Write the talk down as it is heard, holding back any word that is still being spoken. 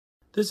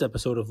This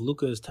episode of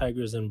Lucas,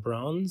 Tigers, and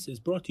Bronze is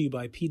brought to you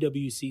by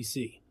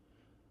PWCC.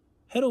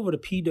 Head over to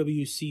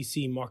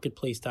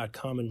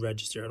pwccmarketplace.com and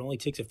register. It only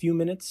takes a few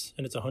minutes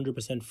and it's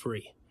 100%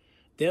 free.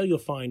 There you'll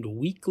find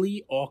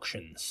weekly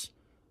auctions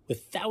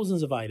with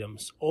thousands of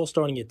items, all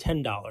starting at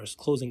 $10,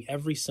 closing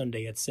every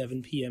Sunday at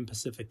 7 p.m.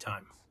 Pacific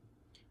Time.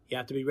 You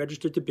have to be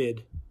registered to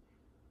bid.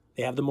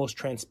 They have the most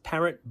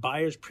transparent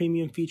buyer's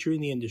premium feature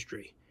in the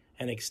industry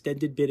and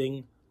extended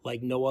bidding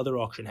like no other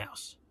auction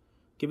house.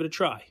 Give it a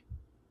try.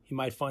 You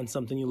might find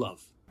something you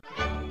love.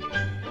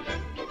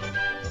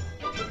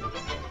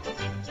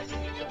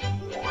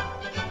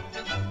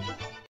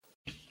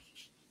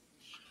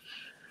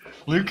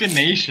 Luca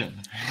Nation.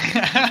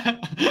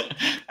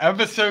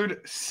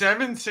 Episode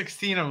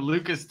 716 of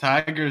Lucas,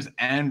 Tigers,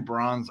 and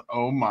Bronze.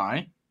 Oh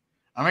my.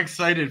 I'm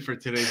excited for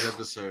today's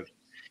episode.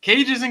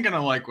 Cage isn't going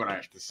to like what I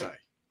have to say.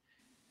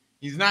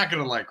 He's not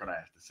going to like what I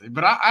have to say.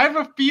 But I have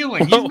a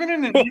feeling he's been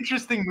in an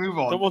interesting mood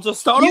all. We'll just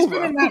start He's over.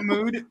 been in that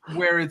mood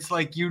where it's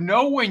like, you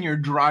know, when you're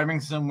driving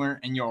somewhere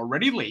and you're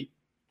already late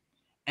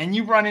and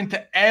you run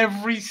into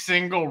every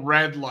single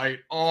red light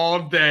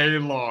all day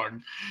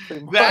long.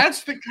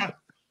 That's the kind.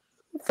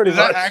 Pretty Is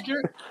that much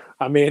accurate?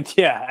 I mean,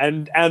 yeah,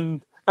 and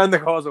the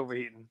car's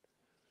overheating.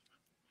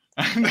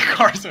 And the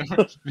car's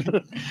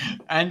overheating.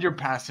 And your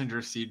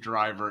passenger seat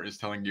driver is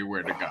telling you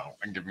where to go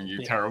and giving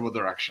you terrible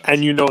directions.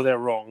 And you know they're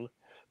wrong,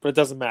 but it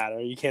doesn't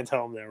matter. You can't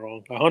tell them they're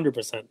wrong.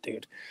 100%,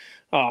 dude.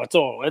 Oh,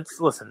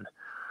 listen.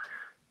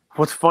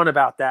 What's fun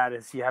about that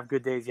is you have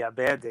good days, you have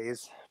bad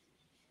days.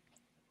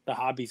 The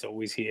hobby's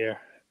always here.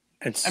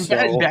 And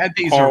so bad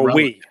days are are relative.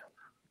 we.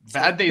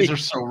 Bad days are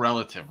so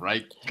relative,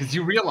 right? Because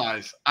you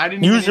realize I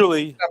didn't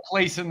Usually even that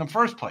place in the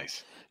first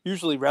place.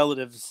 Usually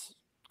relatives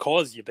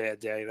cause you a bad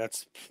day.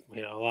 That's,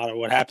 a lot of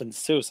what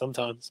happens too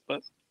sometimes.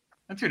 But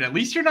dude, at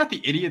least you're not the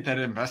idiot that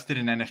invested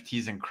in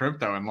NFTs and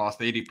crypto and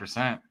lost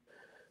 80%.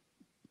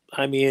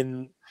 I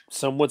mean,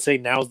 some would say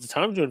now's the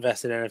time to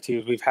invest in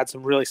NFTs. We've had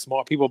some really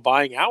smart people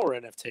buying our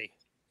NFT.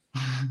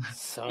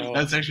 So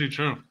that's actually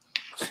true.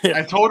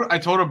 I told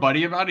a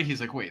buddy about it.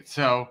 He's like, wait,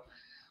 so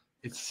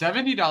it's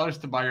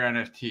 $70 to buy your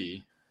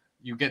NFT.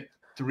 You get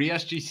 3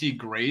 SGC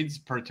grades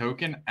per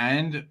token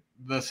and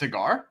the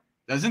cigar.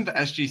 Doesn't the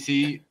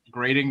SGC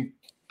grading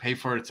pay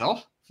for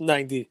itself?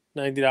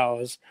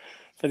 $90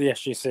 for the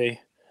SGC.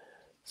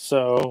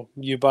 So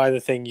you buy the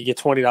thing, you get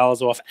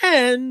 $20 off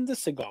and the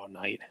cigar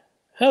night.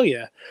 Hell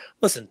yeah.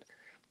 Listen,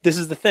 this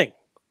is the thing.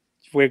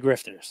 We're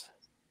grifters.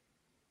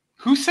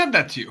 Who said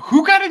that to you?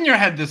 Who got in your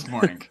head this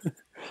morning?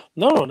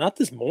 No, not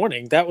this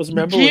morning. That was,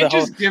 remember, you can't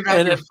just give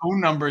out your phone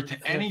number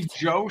to any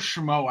Joe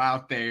Schmo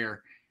out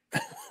there.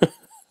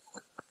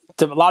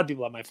 A lot of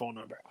people have my phone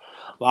number.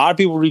 A lot of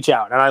people reach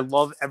out, and I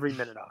love every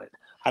minute of it.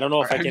 I don't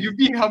know if I can. You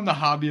become the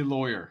hobby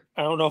lawyer.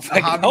 I don't know if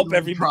I can help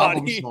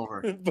everybody,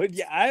 but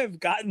yeah, I have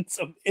gotten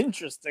some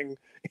interesting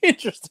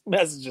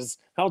messages.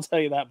 I'll tell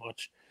you that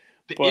much.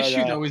 The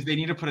issue though is they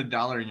need to put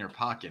 $1 in your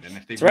pocket, and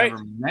if they've never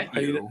met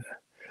you.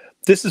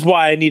 This is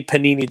why I need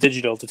Panini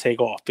Digital to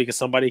take off, because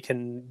somebody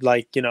can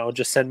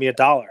just send me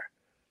 $1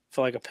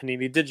 for like a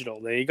Panini Digital.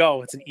 There you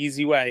go. It's an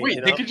easy way.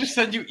 Wait, they could just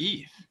send you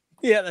ETH.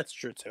 Yeah, that's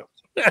true too.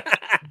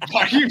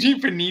 Why do you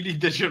need Panini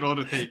Digital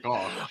to take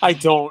off? I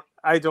don't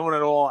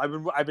at all.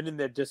 I've been in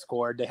their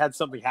Discord. They had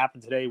something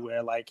happen today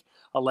where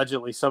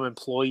allegedly some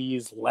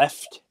employees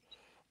left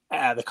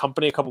the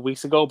company a couple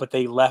weeks ago, but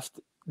they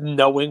left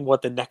knowing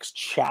what the next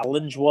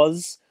challenge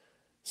was.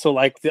 So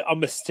a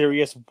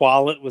mysterious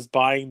wallet was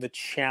buying the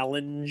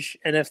challenge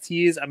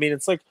NFTs. I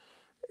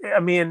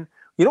mean,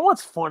 you know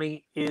what's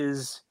funny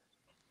is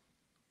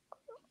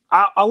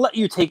I'll let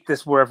you take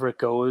this wherever it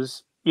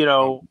goes,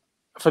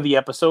 for the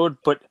episode.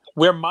 But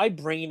where my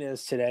brain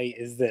is today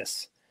is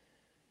this: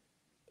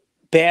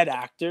 bad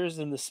actors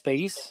in the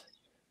space.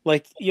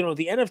 The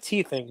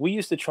NFT thing, we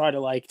used to try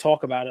to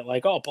talk about it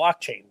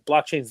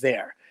blockchain's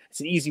there. It's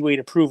an easy way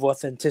to prove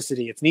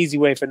authenticity. It's an easy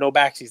way for no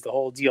backsies, the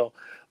whole deal.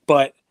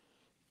 But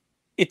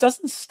it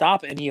doesn't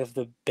stop any of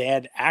the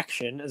bad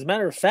action. As a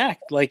matter of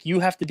fact,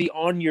 you have to be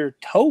on your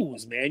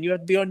toes, man. You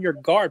have to be on your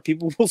guard.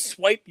 People will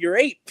swipe your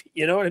ape.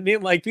 You know what I mean?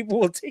 People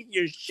will take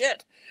your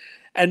shit.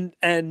 And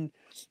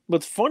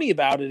what's funny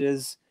about it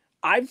is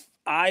I've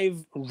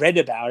read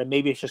about it.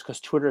 Maybe it's just because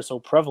Twitter is so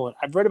prevalent.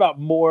 I've read about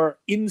more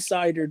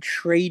insider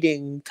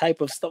trading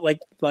type of stuff.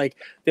 Like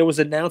there was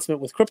an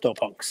announcement with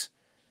CryptoPunks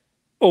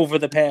over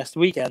the past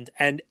weekend,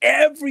 and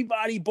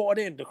everybody bought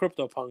into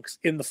CryptoPunks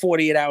in the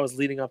 48 hours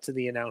leading up to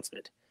the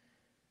announcement.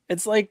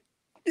 It's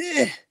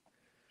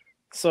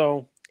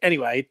So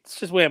anyway, it's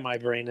just where my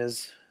brain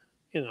is,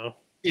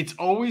 It's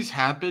always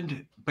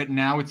happened, but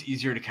now it's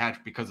easier to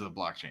catch because of the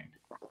blockchain.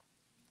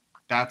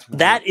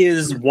 That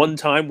is one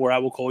time where I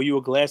will call you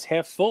a glass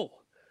half full.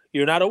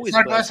 You're not always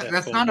a glass half full.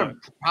 That's not a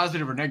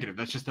positive or negative.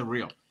 That's just the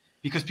real.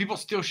 Because people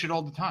steal shit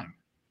all the time.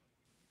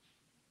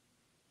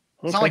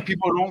 It's not like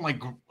people don't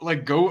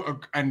go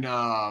and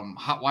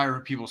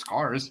hotwire people's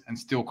cars and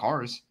steal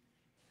cars.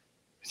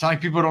 It's not like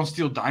people don't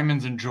steal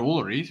diamonds and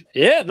jewelry.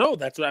 Yeah, no,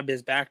 that's what I mean.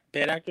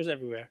 Bad actors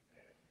everywhere.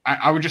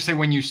 I would just say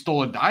when you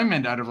stole a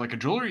diamond out of a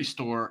jewelry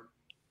store,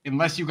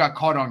 unless you got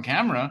caught on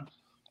camera,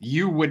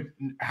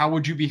 how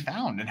would you be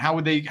found? And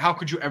how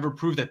could you ever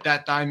prove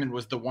that diamond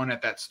was the one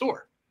at that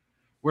store?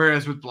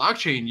 Whereas with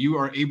blockchain, you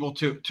are able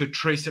to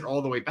trace it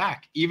all the way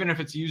back, even if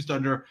it's used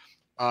under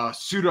a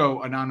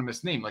pseudo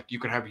anonymous name. Like you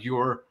could have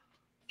your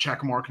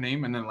checkmark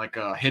name and then like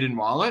a hidden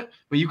wallet,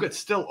 but you could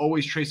still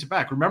always trace it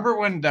back. Remember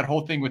when that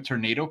whole thing with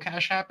Tornado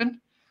Cash happened?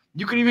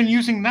 You could even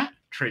using that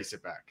trace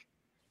it back.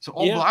 So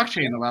all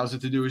blockchain allows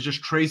it to do is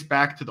just trace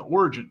back to the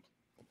origin.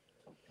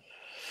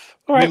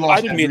 All right, we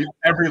lost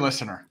every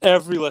listener.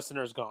 Every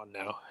listener's gone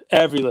now.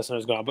 Every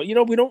listener's gone. But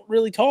we don't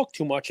really talk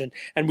too much, and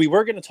we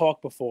were going to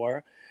talk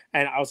before.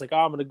 And I was like,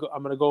 I'm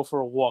gonna go for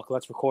a walk.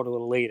 Let's record a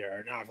little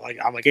later. And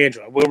I'm like,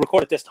 Andrew, we'll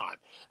record it this time.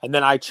 And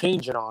then I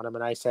change it on him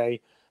and I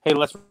say, hey,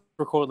 let's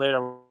record later.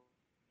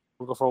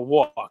 We'll go for a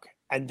walk.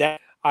 And then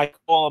I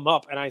call him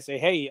up and I say,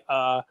 hey,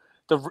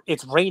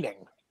 it's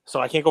raining,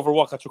 so I can't go for a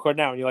walk. Let's record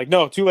now. And you're like,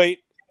 no, too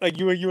late. Like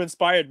you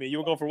inspired me. You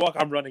were going for a walk.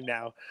 I'm running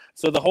now.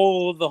 So the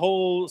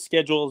whole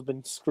schedule has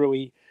been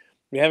screwy.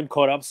 We haven't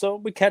caught up. So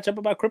we catch up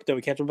about crypto.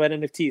 We catch up about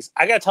NFTs.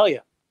 I gotta tell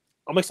you,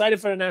 I'm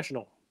excited for the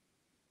National.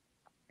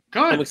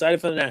 Good. I'm excited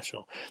for the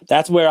National.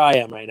 That's where I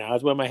am right now.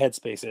 That's where my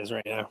headspace is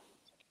right now.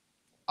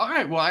 All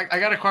right. Well, I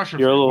got a question.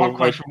 One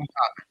question, one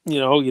topic.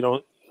 You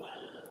don't.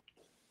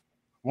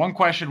 One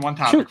question, one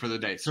topic for the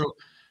day. So,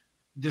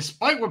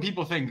 despite what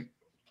people think,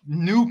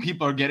 new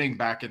people are getting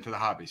back into the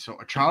hobby. So,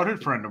 a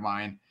childhood friend of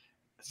mine,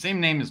 same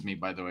name as me,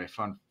 by the way,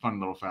 fun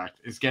little fact,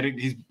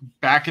 he's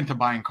back into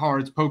buying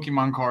cards,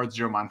 Pokemon cards,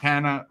 Joe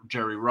Montana,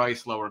 Jerry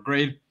Rice, lower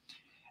grade,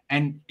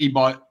 and he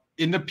bought.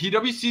 In the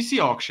PWCC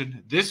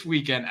auction this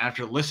weekend,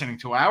 after listening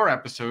to our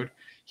episode,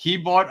 he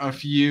bought a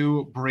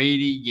few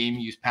Brady game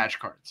use patch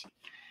cards.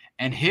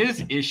 And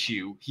his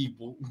issue, he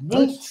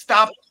won't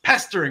stop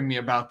pestering me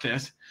about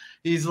this.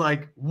 He's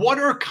like, what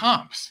are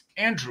comps?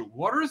 Andrew,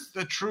 what are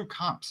the true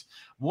comps?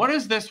 What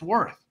is this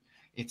worth?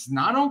 It's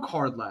not on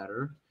Card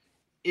Ladder.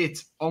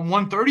 It's on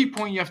 130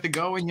 point. You have to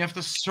go and you have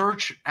to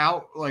search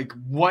out like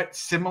what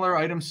similar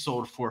items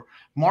sold for.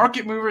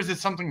 Market movers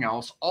is something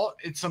else.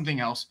 It's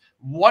something else.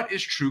 What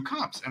is true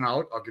comps? And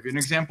I'll give you an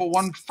example.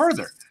 One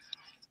further.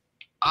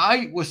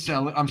 I'm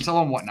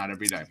selling Whatnot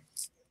every day.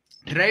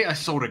 Today I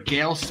sold a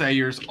Gale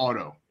Sayers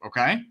auto.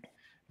 Okay,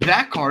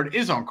 that card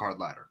is on Card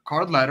Ladder.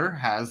 Card Ladder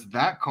has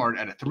that card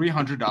at a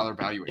 $300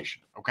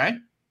 valuation. Okay,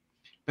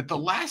 but the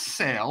last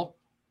sale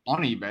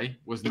on eBay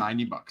was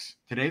 $90.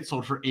 Today it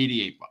sold for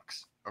 $88.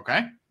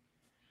 Okay.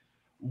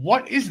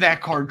 What is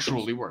that card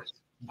truly worth?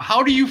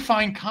 How do you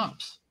find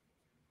comps?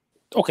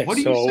 Okay. What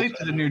do you say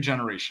to the new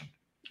generation?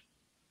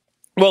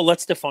 Well,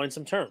 let's define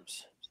some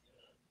terms.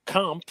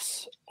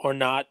 Comps are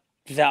not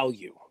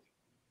value.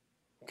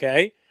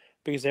 Okay.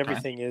 Because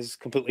everything is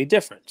completely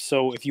different.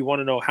 So if you want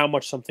to know how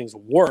much something's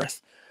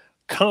worth,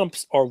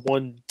 comps are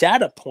one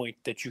data point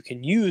that you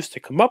can use to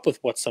come up with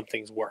what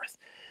something's worth.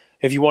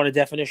 If you want a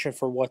definition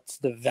for what's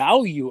the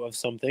value of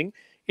something,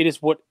 it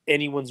is what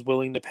anyone's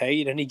willing to pay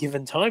at any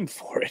given time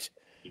for it.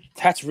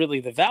 That's really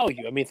the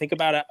value. I mean, think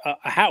about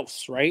a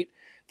house, right?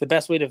 The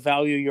best way to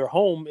value your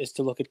home is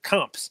to look at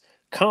comps.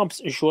 Comps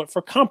is short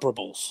for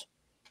comparables,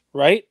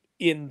 right?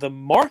 In the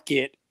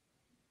market,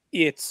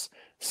 it's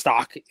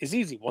stock is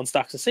easy. One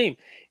stock's the same.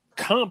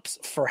 Comps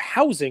for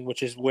housing,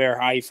 which is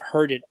where I've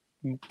heard it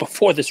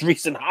before this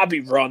recent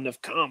hobby run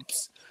of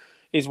comps,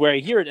 is where I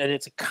hear it. And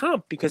it's a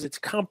comp because it's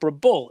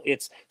comparable.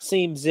 It's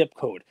same zip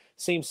code,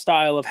 same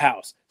style of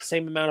house,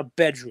 same amount of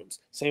bedrooms,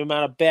 same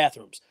amount of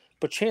bathrooms.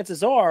 But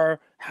chances are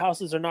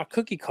houses are not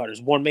cookie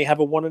cutters. One may have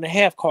a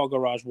 1.5 car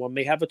garage. One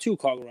may have a 2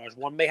 car garage.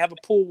 One may have a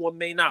pool. One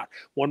may not.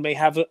 One may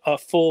have a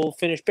full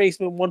finished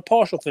basement, one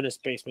partial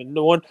finished basement,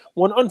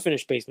 one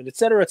unfinished basement, et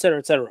cetera, et cetera,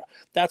 et cetera.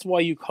 That's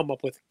why you come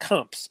up with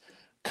comps.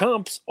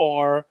 Comps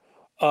are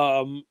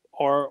a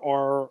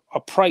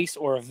price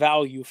or a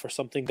value for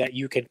something that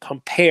you can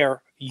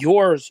compare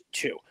yours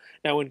to.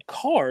 Now, in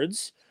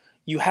cards,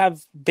 you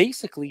have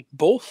basically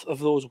both of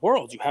those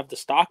worlds. You have the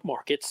stock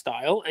market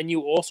style and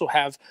you also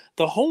have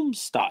the home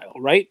style,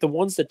 right? The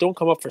ones that don't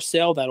come up for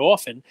sale that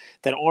often,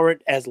 that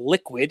aren't as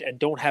liquid and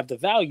don't have the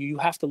value, you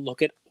have to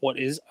look at what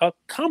is a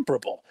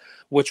comparable,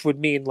 which would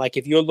mean like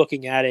if you're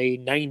looking at a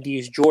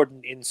 90s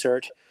Jordan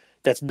insert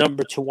that's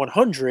numbered to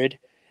 100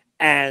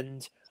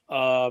 and,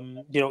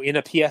 in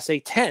a PSA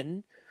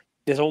 10,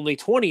 there's only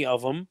 20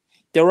 of them.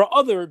 There are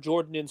other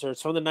Jordan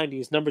inserts from the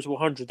 90s, numbers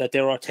 100, that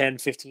there are 10,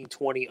 15,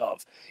 20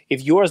 of.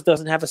 If yours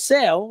doesn't have a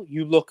sale,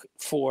 you look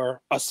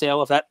for a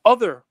sale of that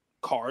other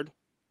card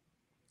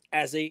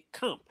as a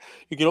comp.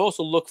 You can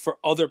also look for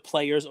other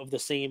players of the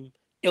same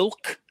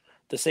ilk,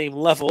 the same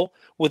level,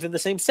 within the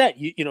same set.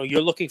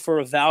 You're looking for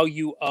a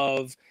value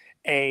of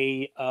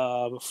a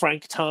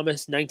Frank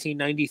Thomas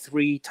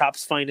 1993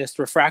 Topps Finest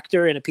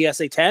refractor in a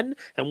PSA 10,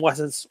 and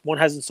one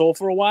hasn't sold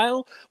for a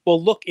while. Well,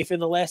 look if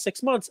in the last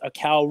 6 months a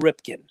Cal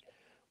Ripken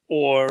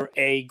or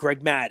a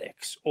Greg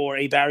Maddux or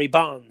a Barry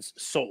Bonds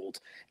sold.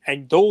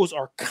 And those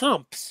are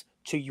comps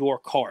to your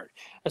card.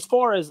 As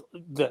far as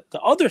the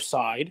other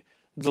side,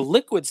 the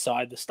liquid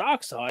side, the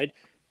stock side,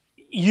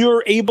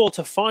 you're able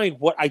to find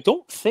what I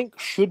don't think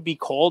should be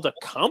called a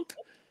comp.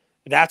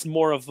 That's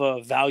more of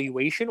a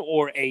valuation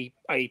or a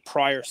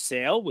prior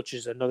sale, which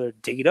is another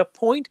data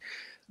point.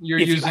 You're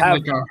using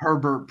like a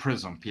Herbert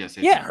Prism PSA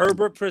 10. Yeah,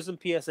 Herbert Prism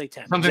PSA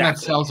 10. Something that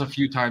sells a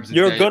few times a day.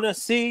 You're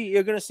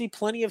gonna see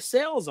plenty of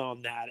sales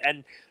on that.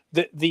 And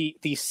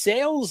the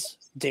sales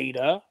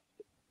data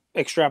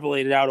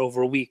extrapolated out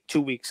over a week,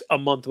 2 weeks, a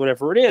month,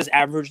 whatever it is,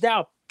 averaged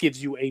out,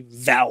 gives you a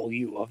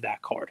value of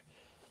that card.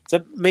 Does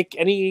that make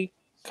any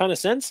kind of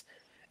sense?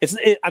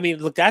 I mean,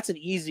 look, that's an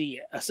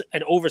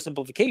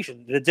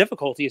oversimplification. The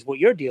difficulty is what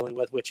you're dealing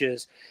with, which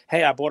is,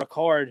 hey, I bought a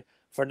card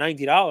for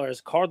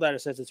 $90. Card Ladder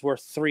says it's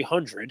worth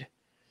 $300.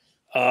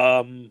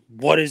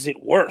 What is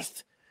it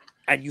worth?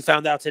 And you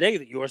found out today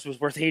that yours was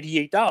worth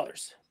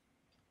 $88.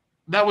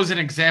 That was an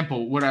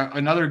example.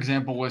 Another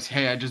example was,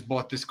 hey, I just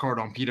bought this card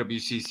on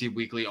PWCC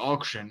Weekly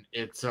Auction.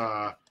 It's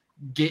a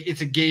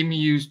game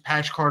used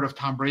patch card of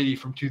Tom Brady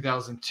from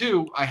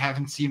 2002. I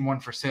haven't seen one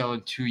for sale in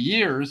 2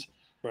 years.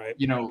 Right.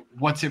 You know,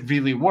 what's it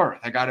really worth?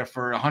 I got it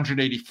for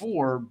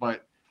 184,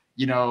 but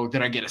you know,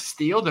 did I get a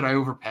steal? Did I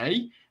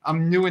overpay?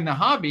 I'm new in the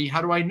hobby.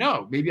 How do I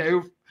know? Maybe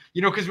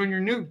because when you're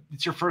new,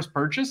 it's your first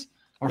purchase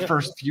or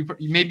first few.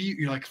 Maybe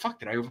you're like, fuck,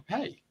 did I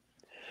overpay?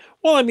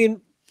 Well, I mean,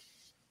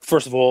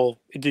 first of all,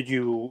 did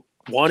you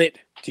want it?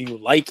 Do you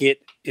like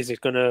it? Is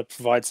it going to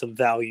provide some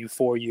value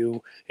for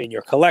you in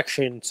your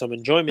collection, some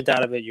enjoyment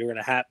out of it? You're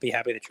going to be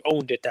happy that you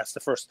owned it. That's the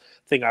first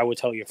thing I would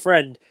tell your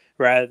friend,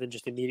 rather than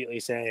just immediately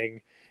saying,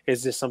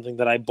 is this something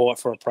that I bought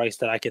for a price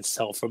that I can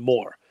sell for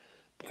more?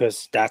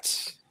 Because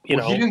that's, he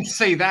didn't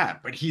say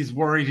that, but he's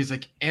worried. He's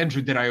like,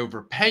 Andrew, did I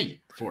overpay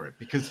for it?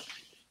 Because,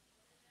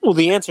 well,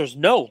 the answer is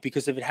no,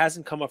 because if it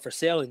hasn't come up for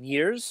sale in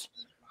years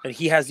and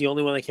he has the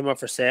only one that came up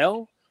for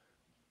sale,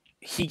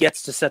 he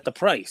gets to set the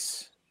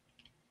price.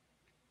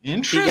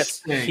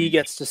 Interesting. He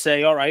gets to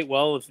say, all right,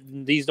 well, if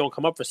these don't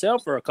come up for sale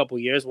for a couple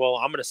of years, well,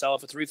 I'm going to sell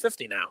it for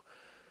 $350 now.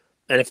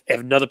 And if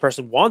another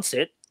person wants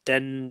it,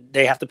 then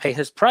they have to pay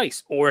his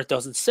price or it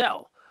doesn't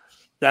sell.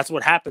 That's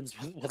what happens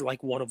with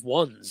like one of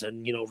ones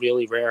and,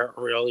 really rare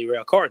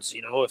cards.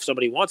 If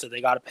somebody wants it,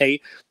 they got to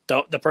pay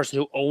the person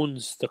who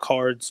owns the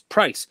card's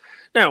price.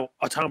 Now,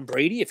 a Tom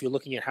Brady, if you're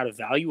looking at how to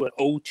value an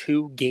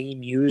 02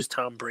 game used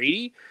Tom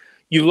Brady,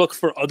 you look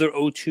for other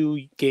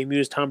 02 game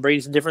used Tom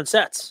Brady's in different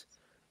sets.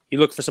 You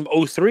look for some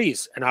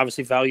 03s and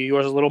obviously value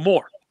yours a little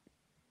more.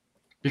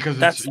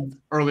 Because it's an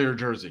earlier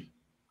jersey.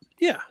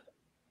 Yeah.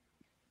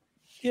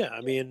 Yeah,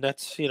 I mean,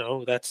 that's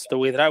the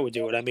way that I would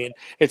do it. I mean,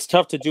 it's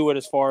tough to do it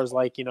as far as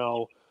like,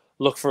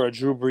 look for a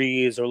Drew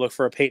Brees or look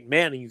for a Peyton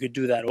Manning. You could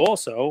do that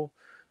also,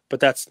 but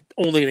that's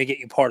only going to get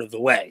you part of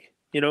the way.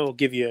 It'll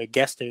give you a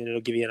guesstimate.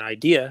 It'll give you an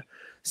idea.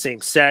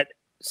 Same set,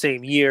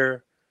 same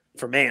year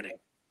for Manning.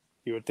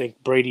 You would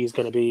think Brady is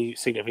going to be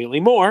significantly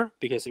more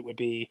because it would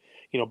be,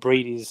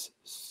 Brady's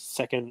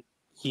second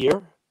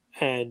year,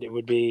 and it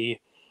would be,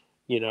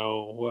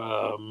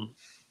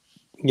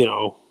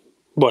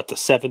 the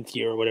seventh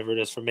year or whatever it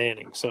is for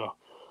Manning. So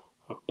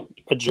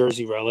a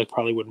jersey relic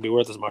probably wouldn't be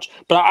worth as much.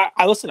 But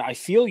I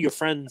feel your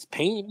friend's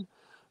pain.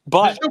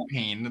 But there's no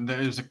pain.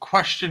 There's a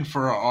question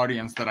for our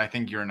audience that I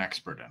think you're an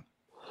expert in.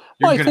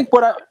 I think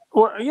what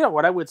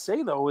I would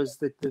say though is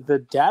that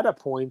the data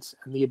points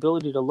and the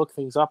ability to look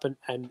things up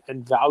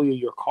and value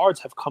your cards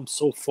have come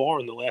so far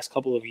in the last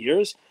couple of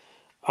years.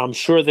 I'm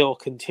sure they'll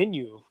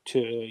continue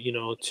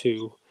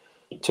to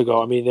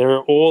go. I mean, there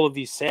are all of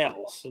these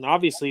sales, and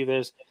obviously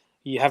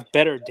you have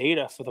better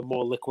data for the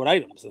more liquid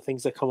items, the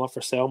things that come up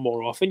for sale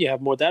more often. You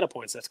have more data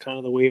points. That's kind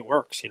of the way it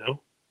works,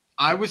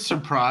 I was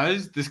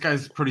surprised. This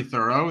guy's pretty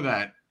thorough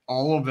that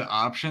all of the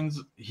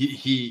options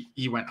he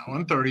went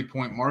 130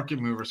 point market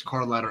movers,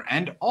 card ladder,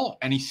 and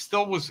he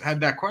still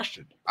had that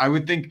question. I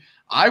would think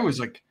I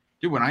was like,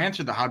 dude, when I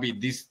entered the hobby,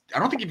 I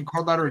don't think even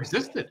card ladder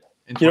existed.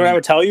 You know what I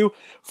would tell you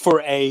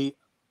for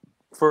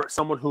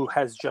someone who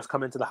has just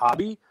come into the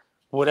hobby,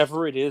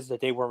 whatever it is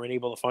that they weren't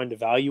able to find a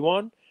value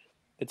on,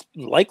 it's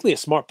likely a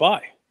smart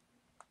buy.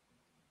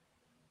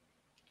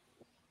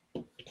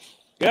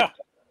 Yeah.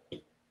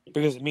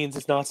 Because it means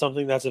it's not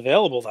something that's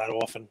available that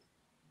often.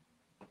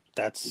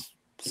 That's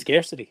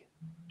scarcity.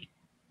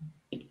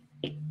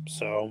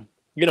 So,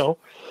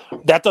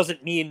 that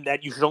doesn't mean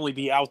that you should only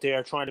be out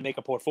there trying to make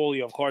a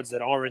portfolio of cards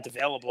that aren't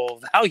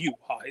available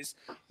value-wise.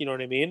 You know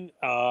what I mean?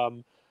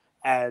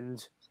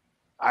 And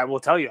I will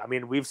tell you, I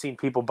mean, we've seen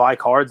people buy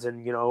cards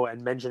and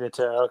mention it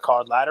to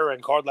Card Ladder,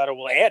 and Card Ladder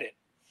will add it.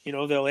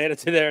 They'll add it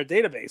to their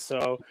database.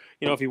 So,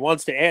 if he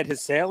wants to add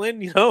his sale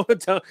in, here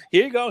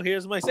you go.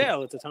 Here's my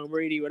sale. It's a Tom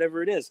Brady,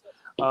 whatever it is.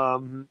 I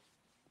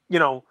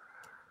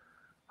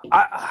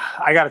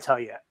got to tell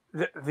you,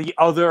 the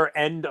other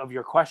end of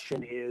your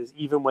question is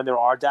even when there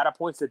are data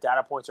points, the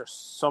data points are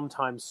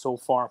sometimes so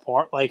far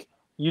apart. Like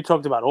you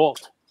talked about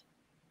alt.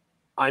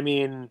 I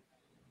mean,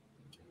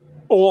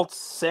 alt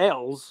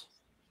sales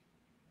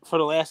for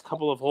the last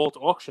couple of alt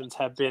auctions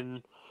have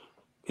been,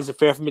 is it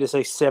fair for me to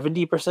say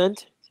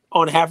 70%?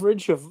 On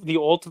average of the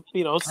alt,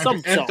 some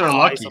if they're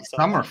lucky,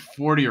 some are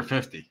 40 or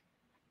 50.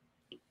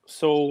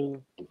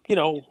 So,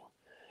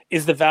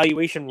 Is the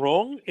valuation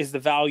wrong? Is the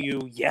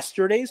value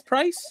yesterday's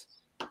price?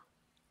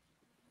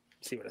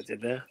 See what I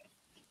did there?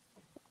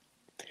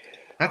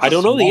 I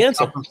don't know the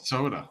answer. Cup of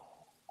soda.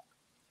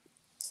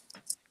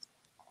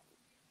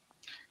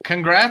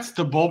 Congrats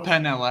to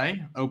Bullpen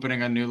LA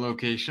opening a new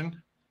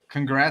location.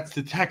 Congrats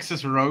to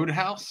Texas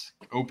Roadhouse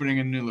opening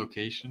a new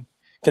location.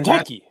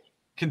 Kentucky.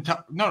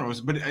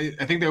 But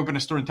I think they opened a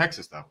store in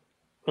Texas though.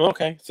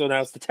 Okay, so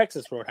now it's the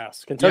Texas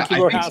Roadhouse. Kentucky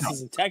Roadhouse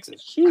is in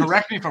Texas. Jeez.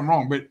 Correct me if I'm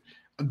wrong, but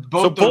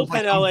both. So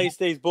Bullpen LA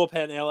stays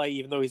Bullpen LA,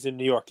 even though he's in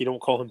New York. You don't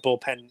call him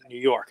Bullpen New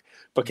York,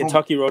 but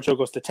Kentucky Roadshow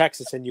goes to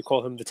Texas, and you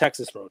call him the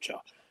Texas Roadshow.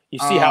 You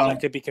see how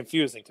that could be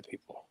confusing to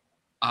people.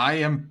 I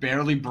am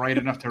barely bright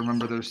enough to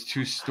remember those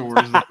two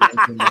stores.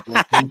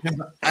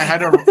 I had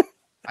to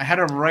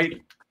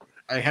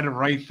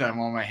write them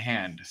on my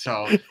hand.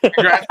 So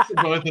congrats to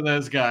both of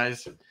those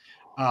guys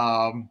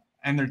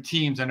and their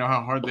teams. I know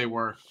how hard they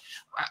work.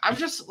 I'm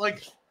just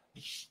like,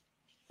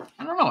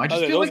 I don't know. I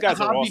just feel those like guys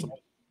are awesome.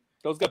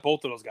 Both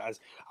of those guys.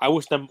 I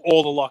wish them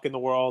all the luck in the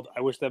world.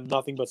 I wish them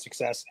nothing but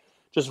success.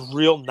 Just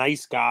real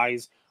nice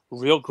guys,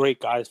 real great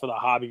guys for the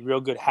hobby,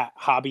 real good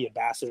hobby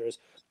ambassadors.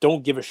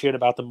 Don't give a shit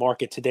about the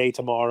market today,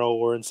 tomorrow,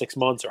 or in 6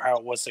 months, or how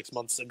it was 6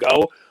 months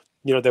ago.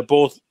 You know, they're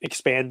both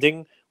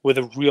expanding with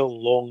a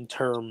real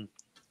long-term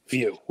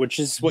view, which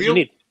is what you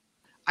need.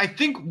 I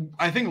think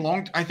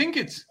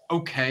it's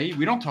okay.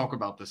 We don't talk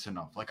about this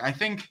enough. Like, I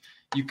think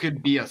you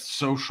could be a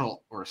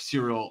social or a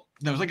serial.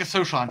 There's like a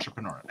social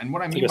entrepreneur, and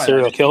what I mean like by a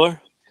serial killer.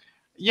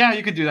 Yeah,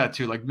 you could do that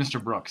too, like Mr.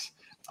 Brooks.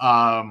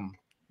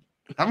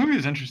 That movie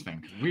was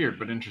interesting, weird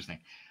but interesting.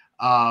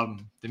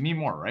 Demi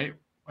Moore, right?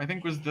 I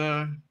think was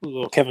the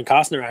little Kevin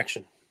Costner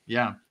action.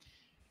 Yeah.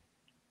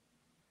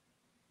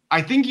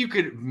 I think you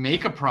could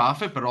make a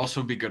profit, but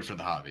also be good for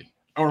the hobby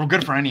or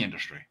good for any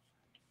industry.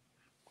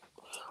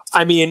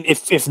 I mean,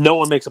 if no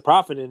one makes a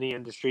profit in the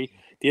industry's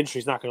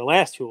not going to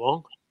last too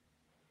long.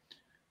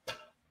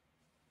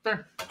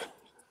 Fair.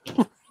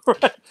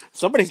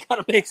 Somebody's got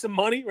to make some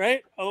money,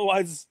 right?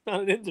 Otherwise, it's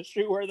not an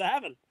industry worth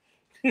having.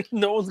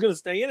 No one's going to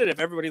stay in it if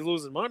everybody's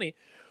losing money.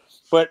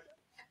 But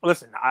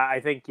listen,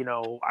 I think,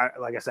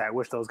 like I said, I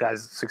wish those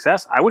guys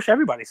success. I wish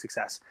everybody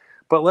success.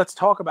 But let's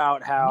talk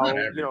about how,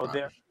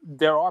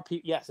 there are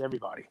people, yes,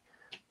 everybody.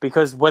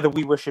 Because whether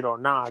we wish it or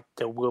not,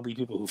 there will be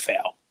people who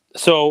fail.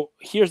 So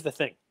here's the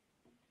thing.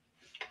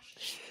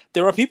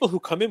 There are people who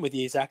come in with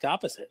the exact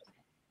opposite.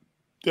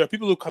 There are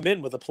people who come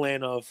in with a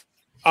plan of,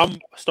 I'm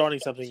starting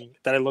something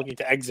that I'm looking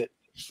to exit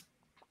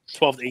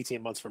 12 to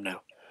 18 months from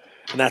now.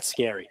 And that's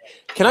scary.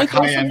 Can I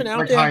throw something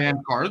out there?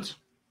 High-end cards?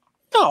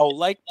 No,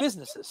 like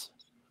businesses.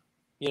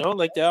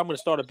 Like I'm going to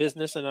start a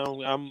business, and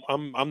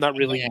I'm not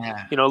really,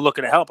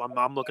 looking to help.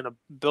 I'm looking to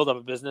build up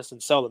a business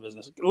and sell the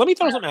business. Let me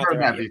throw something out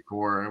there. I've heard that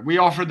before. We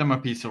offered them a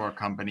piece of our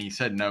company. He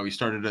said no. He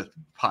started a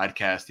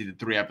podcast. He did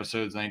 3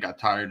 episodes, and he got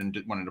tired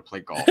and wanted to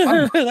play golf.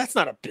 That's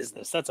not a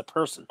business. That's a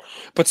person.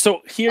 But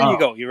so here you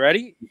go. You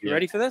ready? You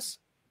ready for this?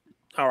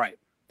 All right.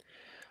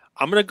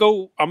 I'm gonna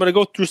go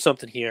through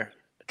something here.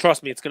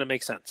 Trust me, it's gonna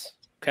make sense.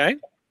 Okay.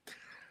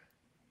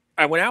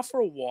 I went out for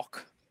a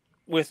walk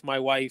with my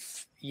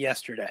wife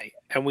yesterday,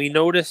 and we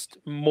noticed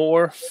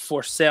more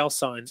for sale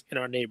signs in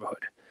our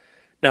neighborhood.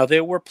 Now,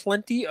 there were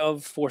plenty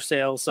of for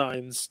sale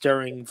signs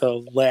during the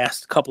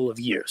last couple of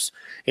years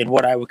in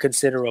what I would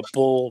consider a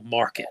bull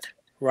market,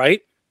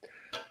 right?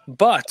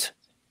 But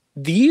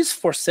these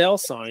for sale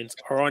signs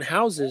are on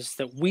houses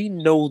that we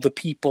know the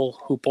people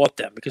who bought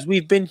them, because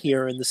we've been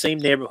here in the same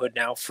neighborhood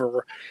now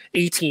for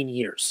 18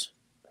 years.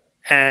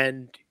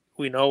 And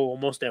we know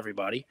almost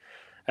everybody,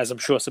 as I'm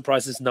sure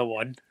surprises no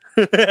one.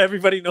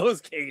 Everybody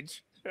knows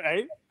Cage,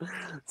 right?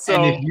 So,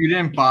 and if you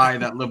didn't buy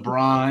that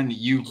LeBron,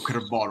 you could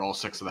have bought all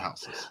 6 of the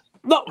houses.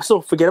 No,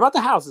 so forget about the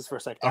houses for a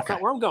second. That's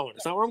not where I'm going.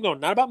 It's not where I'm going.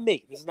 Not about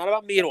me. This is not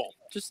about me at all.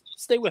 Just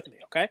stay with me,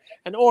 okay?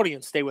 And the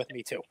audience, stay with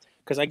me too.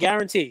 Because I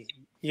guarantee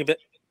you get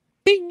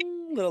bing,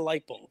 little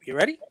light bulb. You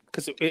ready?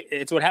 Because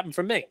it's what happened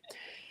for me.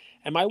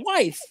 And my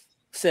wife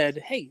said,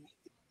 hey,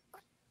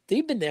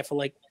 they've been there for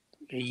like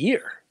a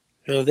year.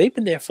 They've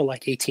been there for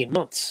like 18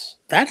 months.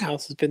 That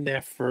house has been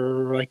there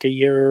for like a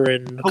year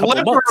and a couple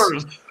of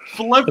months.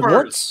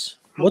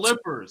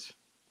 Flippers.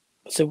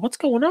 So what's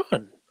going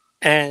on?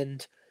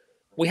 And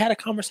we had a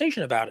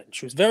conversation about it. And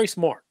she was very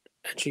smart.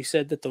 And she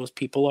said that those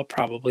people are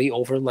probably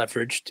over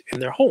leveraged in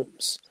their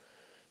homes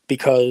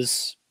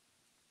because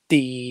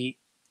the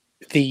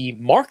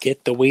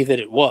market, the way that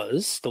it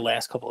was the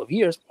last couple of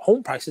years,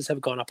 home prices have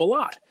gone up a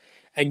lot.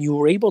 And you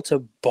were able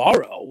to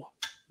borrow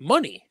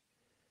money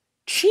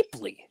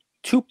cheaply.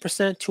 2%,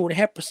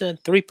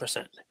 2.5%,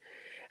 3%.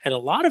 And a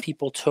lot of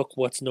people took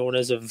what's known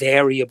as a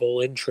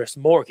variable interest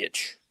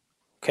mortgage,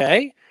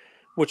 okay?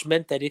 Which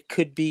meant that it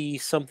could be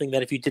something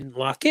that if you didn't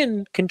lock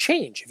in, can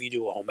change. If you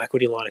do a home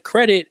equity line of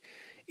credit,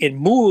 it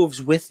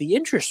moves with the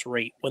interest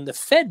rate when the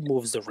Fed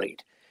moves the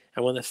rate.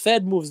 And when the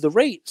Fed moves the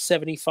rate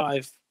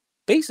 75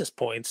 basis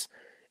points,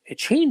 it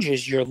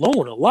changes your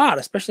loan a lot,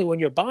 especially when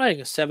you're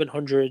buying a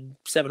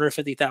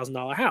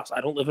 $750,000 house. I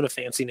don't live in a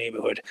fancy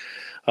neighborhood.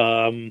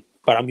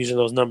 But I'm using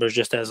those numbers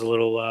just as a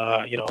little,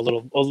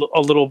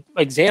 a little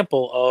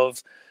example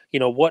of,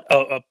 what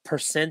a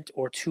percent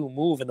or two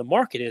move in the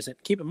market is. And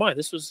keep in mind,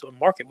 this was a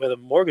market where the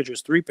mortgage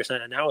was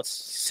 3%, and now it's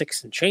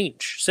 6 and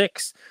change,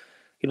 6.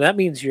 That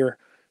means your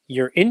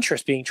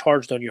interest being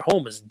charged on your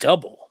home is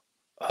double.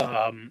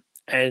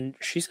 And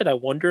she said, I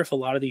wonder if a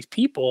lot of these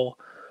people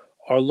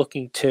are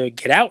looking to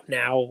get out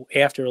now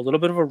after a little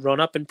bit of a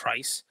run up in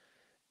price,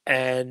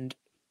 and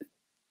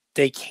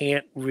they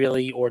can't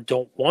really or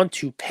don't want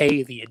to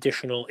pay the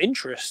additional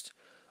interest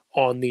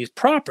on these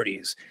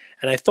properties.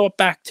 And I thought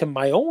back to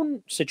my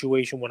own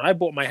situation when I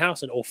bought my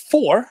house in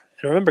 2004.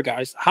 And remember,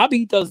 guys,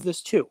 hobby does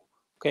this too.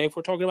 Okay, if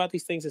we're talking about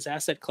these things as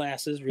asset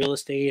classes, real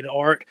estate,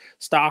 art,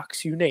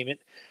 stocks, you name it,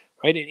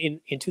 right?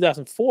 In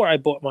 2004, I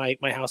bought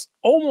my house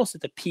almost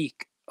at the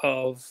peak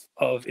of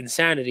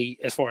insanity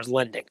as far as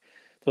lending.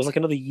 It was like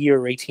another year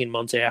or 18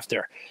 months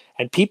after.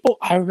 And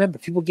I remember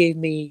people gave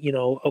me,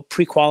 a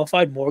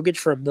pre-qualified mortgage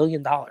for $1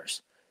 million.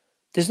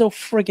 There's no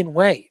friggin'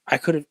 way I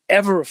could have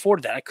ever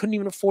afforded that. I couldn't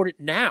even afford it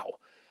now.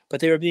 But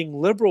they were being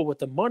liberal with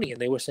the money,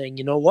 and they were saying,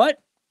 you know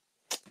what?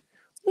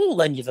 We'll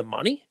lend you the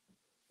money.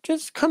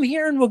 Just come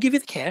here and we'll give you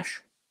the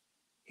cash.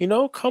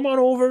 Come on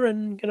over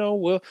and,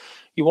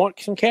 you want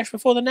some cash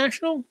before the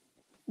National?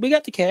 We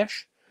got the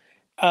cash.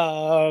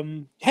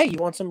 Hey, you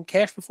want some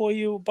cash before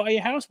you buy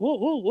your house?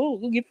 We'll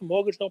give you a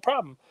mortgage, no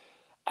problem.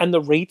 And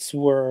the rates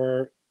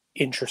were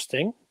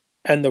interesting,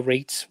 and the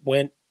rates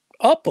went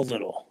up a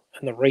little.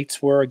 And the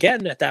rates were,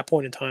 again, at that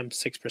point in time,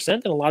 6%.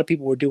 And a lot of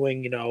people were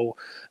doing,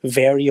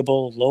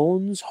 variable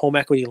loans, home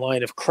equity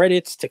line of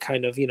credits to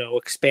kind of,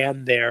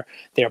 expand their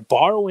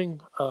borrowing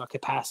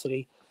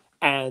capacity.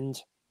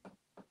 And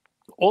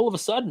all of a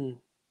sudden,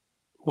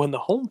 when the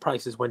home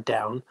prices went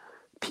down,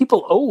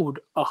 people owed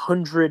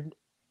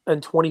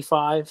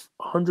 125,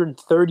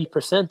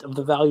 130% of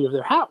the value of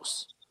their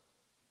house.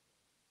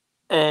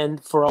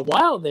 And for a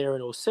while there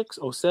in 06,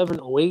 07,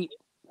 08,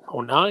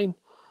 09,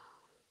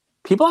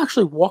 people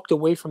actually walked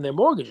away from their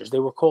mortgages. They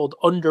were called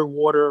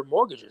underwater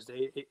mortgages.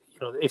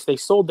 If they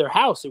sold their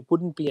house, it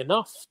wouldn't be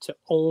enough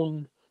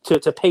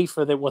to pay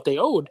for what they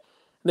owed.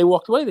 And they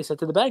walked away. They said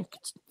to the bank,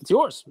 it's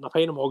yours. I'm not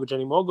paying a mortgage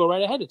anymore. Go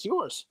right ahead. It's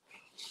yours.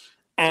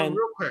 And so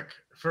real quick,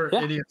 for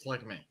idiots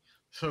like me.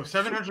 So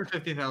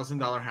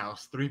 $750,000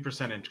 house,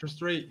 3%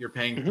 interest rate, you're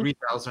paying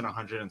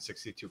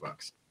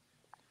 $3,162.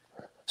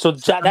 So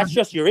that's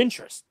just your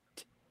interest.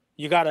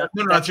 You gotta.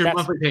 No, that's your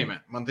monthly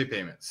payment.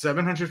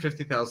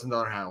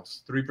 $750,000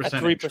 house, 3%.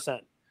 3%.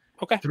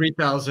 Okay.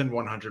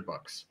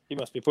 $3,100. You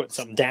must be putting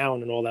something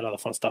down and all that other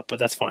fun stuff, but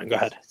that's fine. Go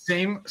ahead.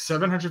 Same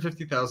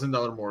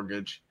 $750,000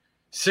 mortgage,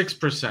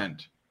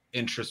 6%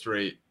 interest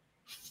rate,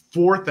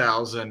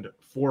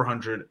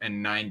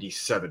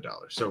 $4,497.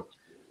 So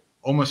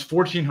almost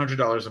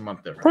 $1,400 a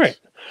month difference. Right.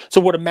 So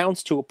what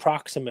amounts to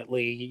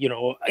approximately,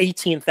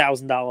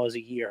 $18,000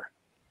 a year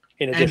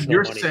in additional money. And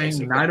you're saying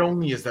basically. Not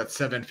only is that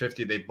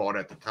 $750 they bought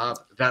at the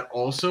top, that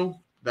also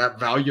that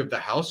value of the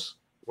house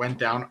went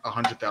down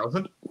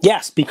 $100,000?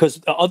 Yes, because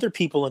the other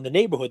people in the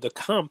neighborhood, the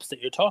comps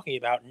that you're talking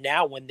about,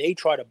 now when they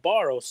try to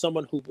borrow,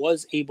 someone who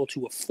was able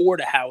to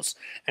afford a house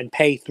and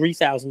pay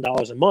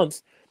 $3,000 a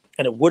month,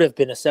 and it would have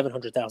been a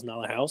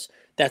 $700,000 house,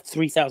 that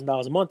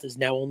 $3,000 a month is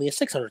now only a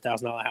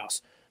 $600,000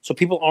 house. So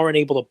people aren't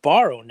able to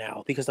borrow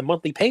now because the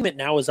monthly payment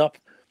now is up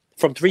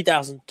from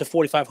 $3,000 to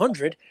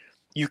 $4,500.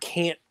 You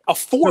can't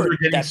afford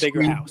that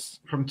bigger house.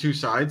 From two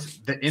sides,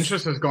 the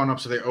interest has gone up,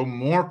 so they owe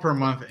more per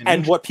month.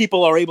 And what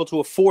people are able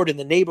to afford in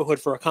the neighborhood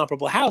for a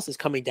comparable house is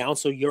coming down,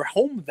 so your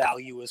home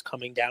value is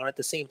coming down at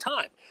the same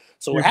time.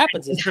 So what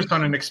happens is interest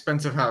on an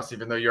expensive house,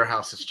 even though your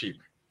house is cheap.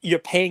 You're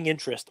paying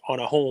interest on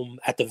a home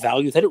at the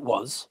value that it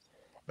was,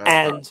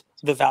 and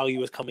the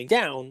value is coming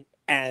down,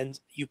 and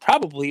you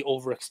probably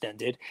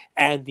overextended,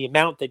 and the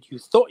amount that you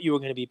thought you were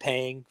going to be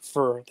paying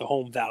for the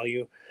home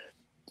value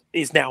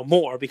is now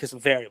more because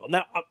of variable.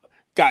 Now,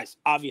 guys,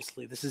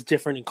 obviously this is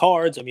different in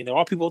cards. I mean, there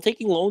are people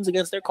taking loans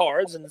against their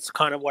cards, and it's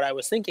kind of what I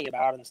was thinking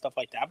about and stuff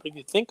like that. But if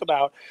you think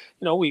about,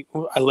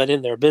 I let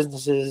in their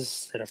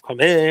businesses that have come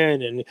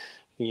in, and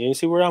you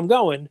see where I'm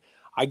going.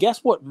 I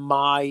guess what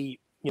my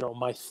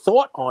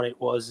thought on it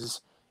is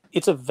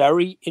it's a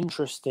very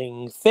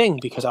interesting thing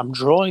because I'm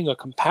drawing a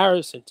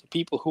comparison to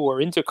people who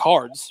are into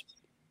cards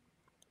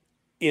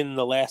in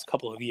the last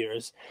couple of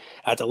years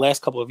at the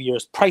last couple of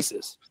years'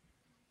 prices.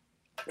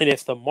 And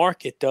if the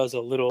market does a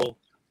little,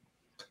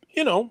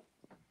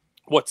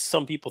 what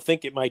some people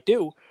think it might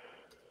do,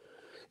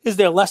 is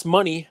there less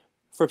money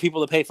for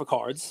people to pay for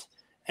cards?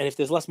 And if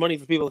there's less money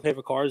for people to pay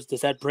for cards, does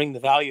that bring the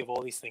value of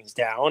all these things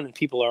down? And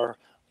people are,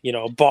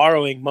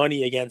 borrowing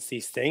money against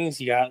these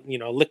things. You got,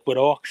 liquid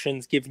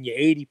auctions giving you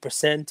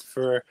 80%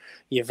 for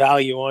your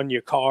value on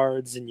your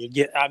cards. And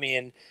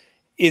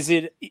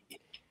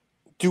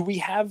do we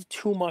have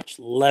too much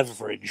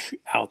leverage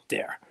out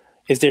there?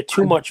 Is there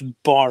too much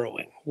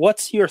borrowing?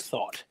 What's your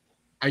thought?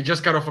 I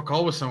just got off a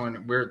call with someone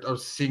where I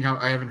was seeing how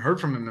I haven't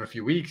heard from him in a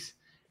few weeks.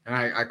 And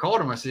I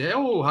called him. I said,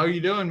 "Oh, how you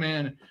doing,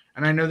 man?"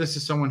 And I know this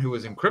is someone who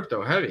was in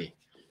crypto heavy.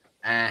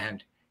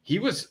 And he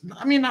was,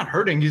 I mean, not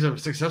hurting. He's a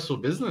successful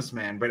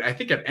businessman, but I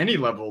think at any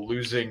level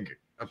losing,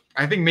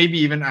 I think maybe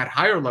even at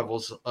higher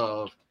levels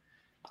of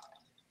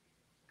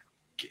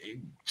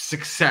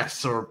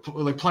success or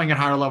like playing at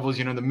higher levels,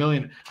 the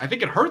million, I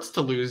think it hurts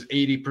to lose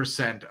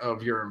 80%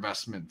 of your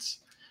investments,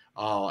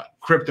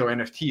 crypto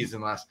NFTs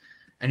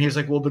and he was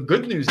like, well, the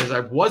good news is I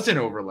wasn't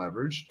over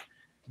leveraged,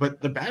 but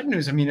the bad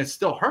news, I mean, it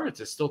still hurts.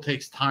 It still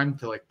takes time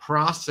to like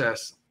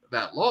process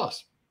that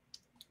loss.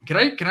 Can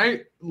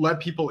I let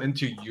people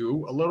into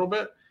you a little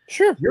bit?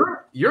 Sure.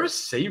 You're a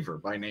saver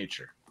by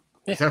nature.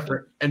 Yeah. Except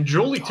for, and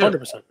Julie too.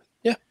 100%.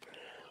 Yeah.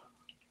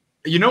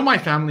 My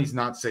family's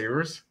not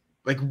savers.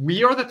 Like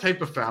we are the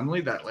type of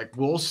family that like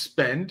we'll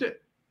spend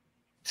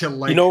to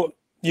like you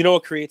know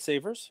what creates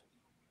savers?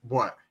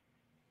 What?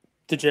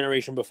 The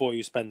generation before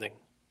you spending.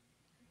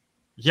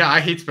 Yeah, I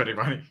hate spending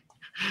money.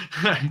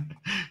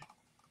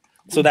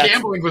 So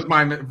gambling was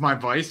my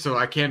vice, so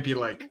I can't be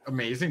like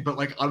amazing. But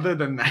like other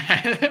than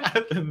that,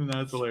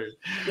 it's hilarious.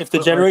 If the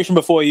generation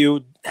before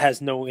you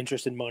has no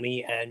interest in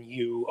money, and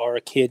you are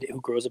a kid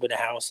who grows up in a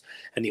house,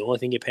 and the only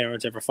thing your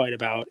parents ever fight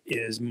about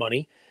is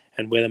money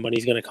and where the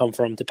money's going to come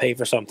from to pay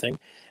for something,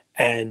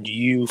 and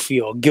you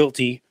feel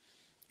guilty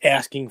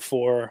asking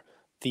for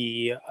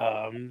the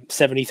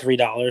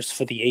 $73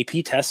 for the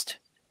AP test,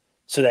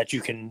 so that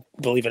you can,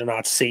 believe it or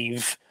not,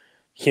 save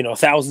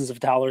thousands of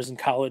dollars in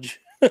college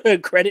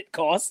credit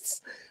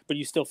costs, but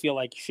you still feel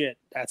like shit,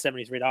 that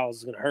 $73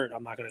 is going to hurt.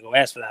 I'm not going to go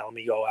ask for that. Let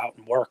me go out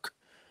and work.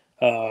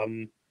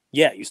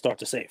 You start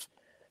to save.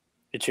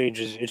 It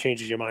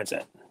changes your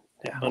mindset.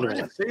 Yeah, 100%.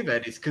 Why I say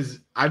that is because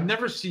I've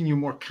never seen you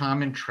more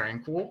calm and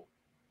tranquil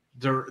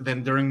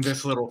than during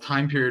this little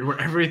time period where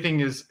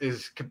everything is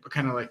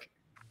kind of like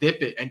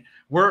dip it, and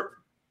we're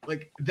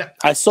like that.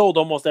 I sold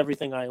almost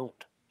everything I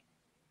owned,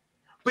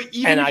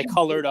 and I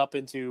colored up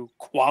into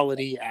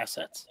quality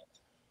assets.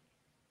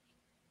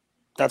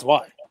 That's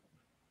why.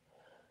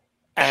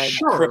 And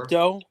sure,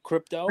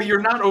 crypto. But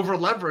you're not over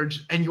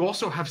leveraged, and you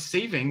also have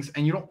savings,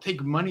 and you don't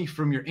take money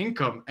from your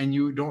income, and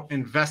you don't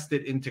invest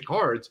it into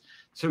cards,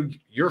 so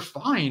you're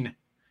fine.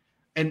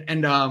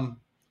 And I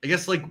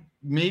guess like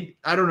maybe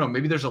I don't know,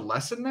 maybe there's a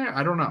lesson there.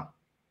 I don't know.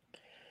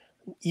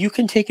 You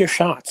can take your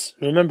shots.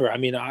 Remember, I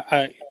mean,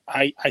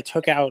 I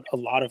took out a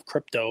lot of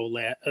crypto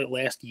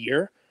last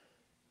year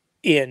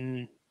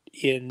in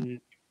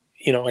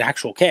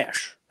actual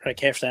cash. I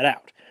cashed that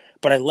out.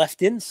 But I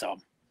left in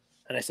some,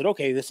 and I said,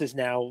 okay, this is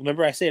now,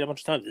 remember I say it a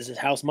bunch of times, this is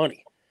house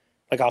money.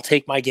 Like I'll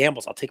take my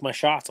gambles, I'll take my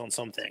shots on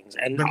some things,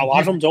 and a lot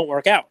of them don't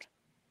work out.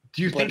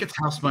 Do you think it's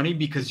house money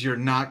because you're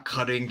not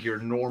cutting your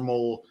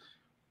normal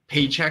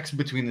paychecks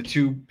between the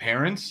two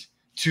parents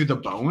to the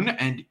bone,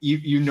 and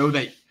you know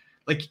that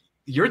like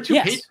your two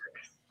paychecks,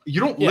 you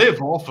don't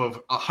live off of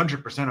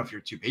 100% of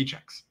your two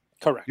paychecks.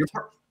 Correct.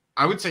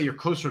 I would say you're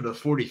closer to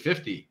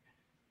 40-50.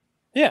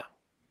 Yeah.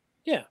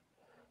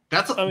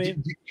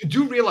 You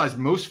do realize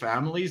most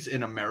families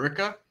in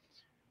America,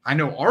 I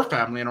know our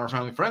family and our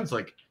family friends,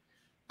 like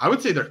I would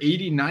say they're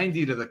 80,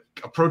 90 to the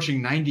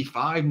approaching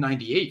 95,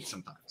 98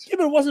 sometimes. Yeah,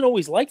 but it wasn't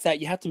always like that.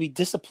 You have to be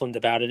disciplined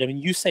about it. I mean,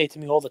 you say it to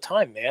me all the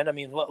time, man. I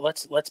mean,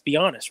 let's be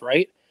honest,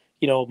 right?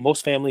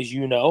 Most families,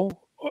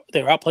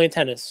 they're out playing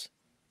tennis,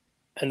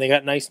 and they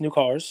got nice new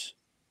cars,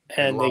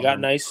 and they got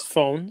nice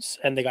phones,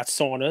 and they got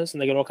saunas,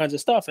 and they got all kinds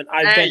of stuff. And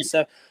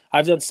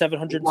I've done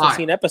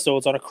 715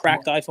 episodes on a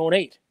cracked iPhone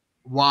 8.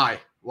 Why?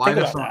 Why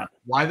the sauna?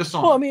 Why the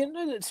sauna? Well, I mean,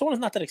 sauna's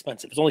not that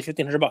expensive. It's only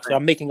 $1,500. Right. So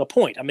I'm making a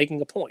point.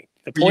 The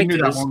but point you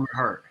knew that one would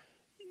hurt.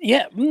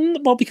 Yeah,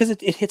 well, because it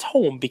hits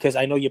home. Because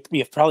I know you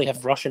probably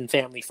have Russian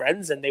family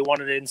friends, and they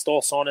wanted to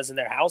install saunas in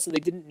their house, and they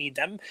didn't need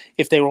them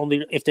if they're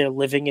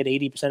living at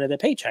 80% of their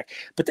paycheck.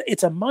 But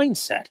it's a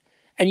mindset.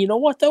 And you know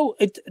what, though?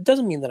 It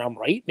doesn't mean that I'm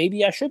right.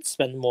 Maybe I should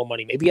spend more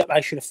money. Maybe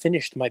I should have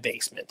finished my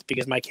basement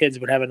because my kids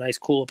would have a nice,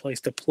 cooler place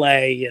to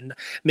play. And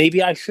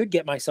maybe I should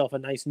get myself a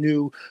nice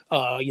new,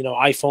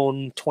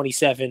 iPhone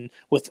 27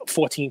 with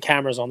 14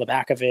 cameras on the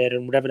back of it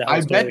and whatever the hell.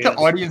 I bet the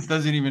audience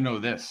doesn't even know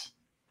this.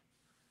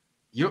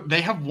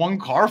 They have one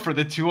car for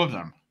the two of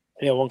them.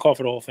 Yeah, one car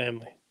for the whole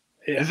family.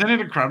 Yeah. Isn't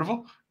it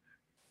incredible?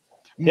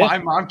 Yeah. My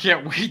mom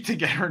can't wait to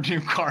get her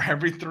new car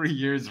every 3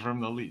 years from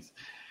the lease.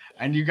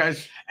 And you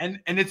guys, and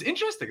it's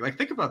interesting. Like,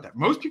 think about that.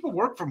 Most people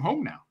work from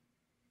home now.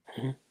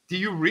 Mm-hmm. Do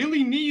you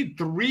really need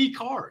 3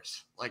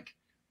 cars? Like,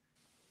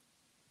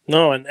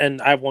 no.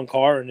 And I have one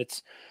car, and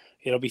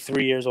it'll be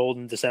 3 years old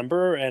in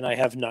December, and I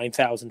have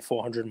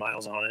 9,400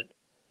 miles on it.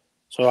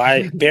 So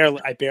I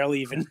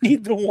barely even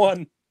need the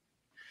one.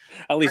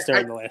 At least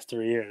during the last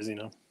 3 years,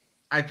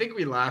 I think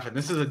we laugh, and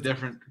this is a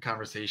different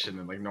conversation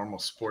than like normal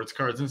sports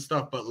cards and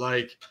stuff. But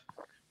like,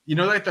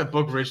 like that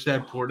book, Rich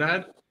Dad Poor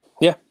Dad.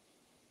 Yeah.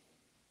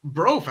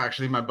 Brof,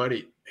 actually, my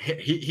buddy,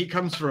 he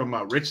comes from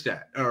Rich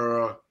Dad,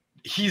 or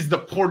he's the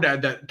poor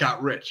dad that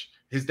got rich.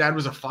 His dad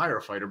was a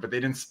firefighter, but they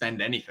didn't spend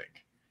anything.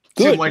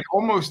 Good. To like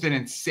almost an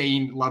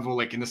insane level.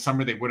 Like in the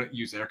summer, they wouldn't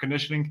use air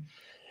conditioning,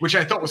 which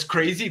I thought was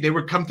crazy. They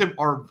would come to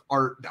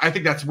our I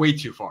think that's way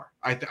too far.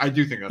 I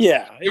do think that's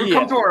yeah. They would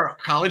come to our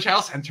college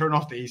house and turn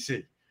off the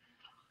AC.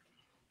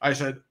 I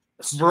said,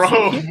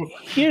 bro.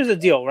 Here's the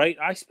deal, right?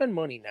 I spend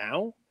money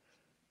now,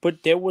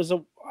 but there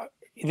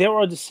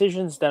are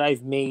decisions that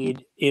I've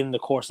made in the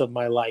course of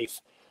my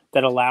life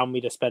that allow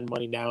me to spend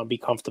money now and be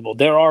comfortable.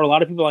 There are a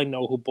lot of people I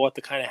know who bought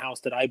the kind of house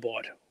that I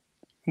bought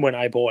when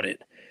I bought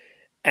it.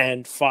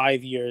 And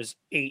 5 years,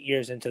 8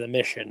 years into the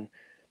mission,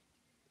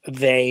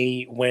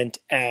 they went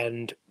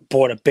and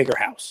bought a bigger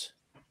house.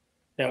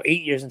 Now,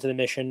 8 years into the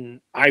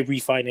mission, I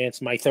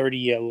refinanced my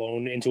 30-year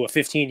loan into a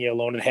 15-year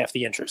loan at half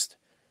the interest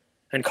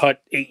and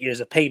cut 8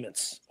 years of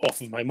payments off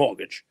of my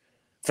mortgage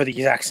for the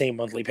exact same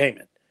monthly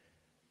payment.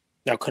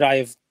 Now, could I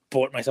have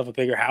bought myself a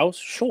bigger house?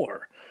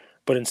 Sure.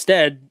 But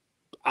instead,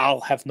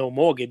 I'll have no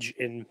mortgage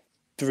in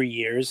 3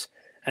 years,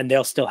 and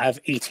they'll still have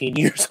 18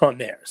 years on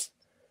theirs.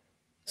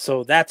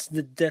 So that's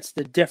the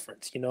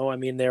difference, you know. I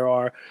mean, there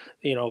are,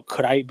 you know,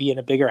 could I be in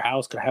a bigger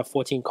house? Could I have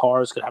 14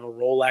 cars? Could I have a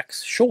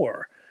Rolex?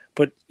 Sure.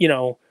 But, you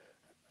know,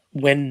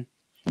 when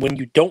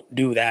you don't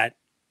do that,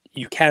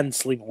 you can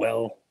sleep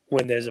well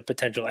when there's a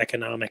potential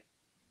economic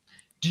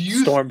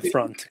storm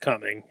front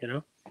coming, you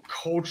know?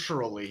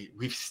 Culturally,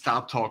 we've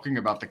stopped talking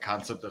about the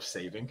concept of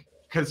saving.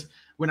 Because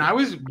when I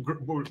was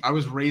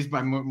raised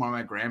by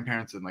my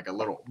grandparents and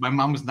my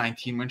mom was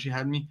 19 when she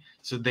had me,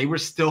 so they were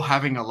still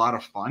having a lot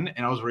of fun,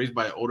 and I was raised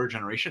by an older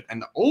generation, and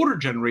the older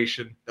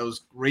generation that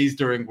was raised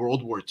during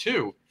World War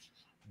II,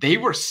 they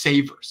were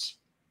savers.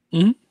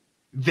 Mm-hmm.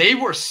 They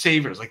were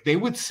savers. Like, they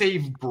would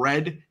save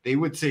bread, they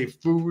would save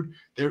food.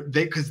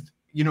 Because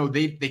you know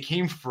they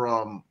came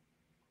from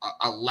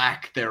a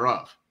lack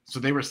thereof. So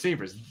they were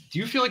savers. Do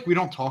you feel like we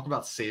don't talk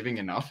about saving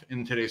enough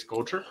in today's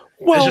culture?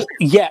 Well,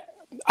 yeah.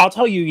 I'll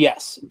tell you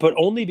yes, but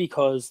only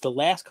because the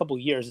last couple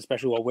of years,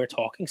 especially while we're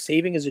talking,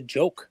 saving is a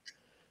joke.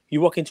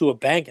 You walk into a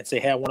bank and say,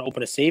 hey, I want to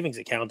open a savings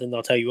account, and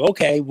they'll tell you,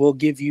 okay, we'll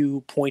give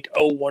you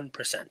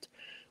 0.01%.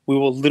 We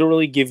will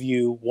literally give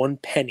you 1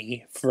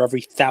 penny for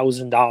every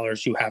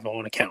 $1,000 you have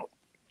on account.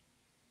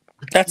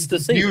 That's the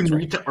savings. Do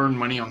you need to earn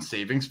money on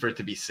savings for it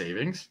to be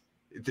savings?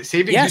 The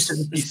savings, yes,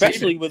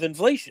 especially with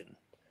inflation.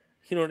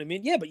 You know what I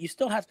mean? Yeah, but you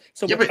still have.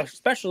 So, yeah,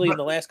 especially in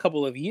the last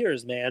couple of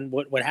years, man,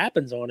 what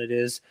happens on it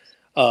is,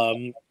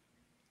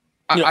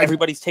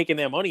 everybody's taking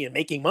their money and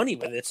making money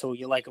with it. So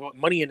you're like,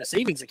 money in a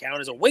savings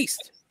account is a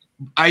waste.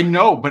 I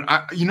know, but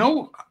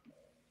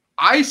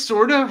I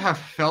sort of have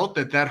felt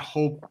that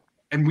whole,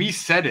 and we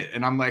said it,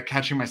 and I'm like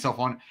catching myself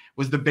on,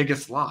 was the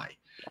biggest lie,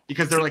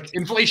 because they're like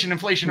inflation.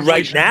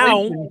 Right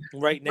now.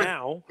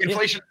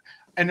 Inflation. Yeah.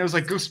 And it was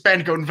like, go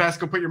spend, go invest,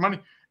 go put your money.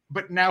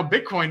 But now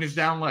Bitcoin is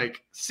down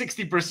like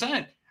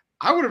 60%.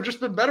 I would have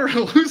just been better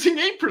at losing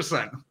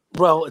 8%.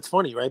 Well, it's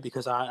funny, right?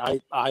 Because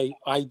I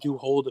do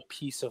hold a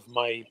piece of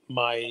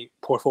my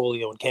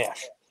portfolio in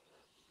cash.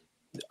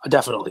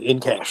 Definitely in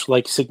cash,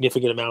 like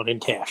significant amount in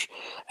cash.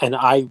 And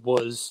I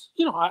was,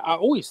 I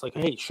always like,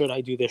 hey, should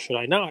I do this? Should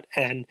I not?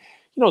 And,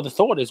 the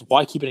thought is,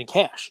 why keep it in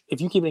cash?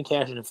 If you keep it in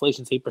cash and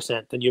inflation's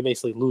 8%, then you're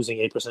basically losing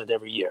 8%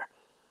 every year.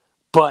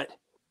 But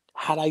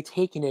had I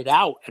taken it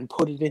out and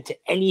put it into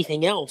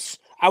anything else,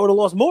 I would have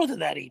lost more than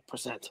that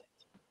 8%.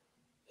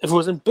 If it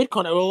was in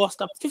Bitcoin, I would have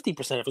lost up 50%.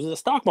 If it was in the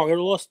stock market, I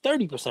would have lost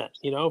 30%,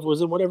 if it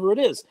was in whatever it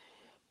is.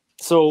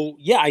 So,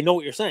 yeah, I know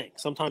what you're saying.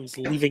 Sometimes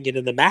leaving it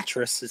in the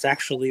mattress is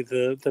actually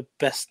the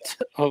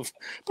best of...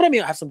 But, I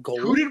mean, I have some gold.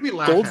 Who did we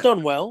laugh Gold's at?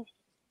 done well.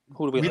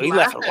 Who did we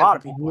laugh at? A lot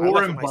of people.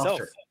 Warren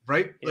Buffett,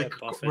 right? Yeah,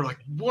 Buffett. We're like,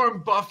 Warren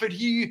Buffett,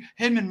 him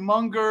and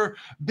Munger,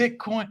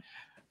 Bitcoin.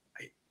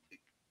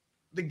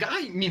 The guy,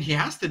 I mean, he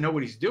has to know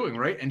what he's doing,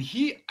 right? And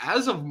he,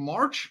 as of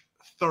March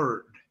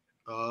 3rd,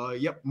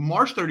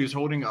 March 30th is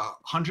holding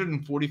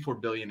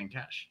 $144 billion in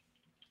cash.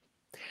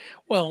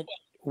 Well,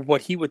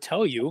 what he would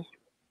tell you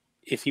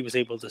if he was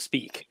able to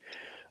speak,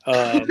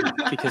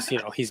 because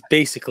he's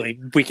basically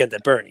Weekend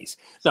at Bernie's.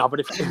 No,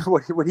 but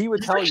what he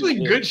would tell you, he's actually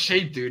in good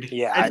shape, dude.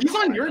 Yeah, and he's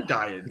on your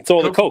diet. It's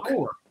all the Coke.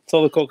 It's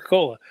all the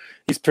Coca-Cola.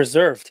 He's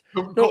preserved.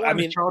 No, I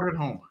mean, childhood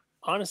home.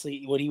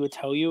 Honestly, what he would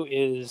tell you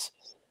is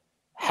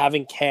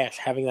having cash,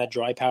 having that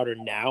dry powder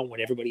now,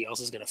 when everybody else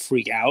is going to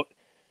freak out.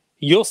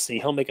 You'll see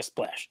he'll make a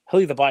splash.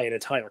 He'll either buy an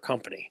entire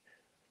company.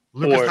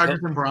 Lucas Tigers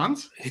and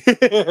Bronze?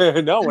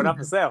 No, we're not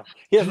for sale.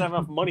 He doesn't have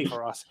enough money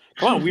for us.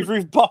 Come on, we've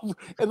rebuffed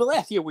in the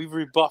last year. We've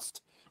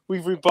rebuffed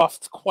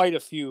quite a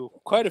few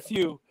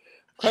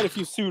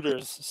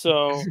suitors.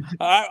 So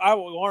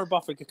Warren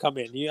Buffett could come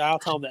in. I'll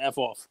tell him to F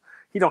off.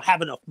 He don't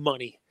have enough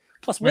money.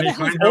 Plus, where the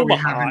hell is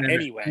Omaha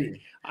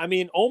anyway? I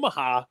mean,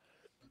 Omaha.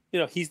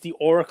 He's the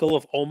Oracle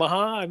of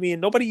Omaha. I mean,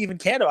 nobody even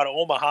cared about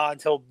Omaha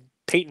until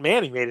Peyton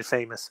Manning made it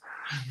famous.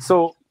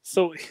 So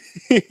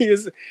he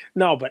is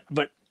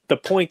but the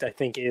point, I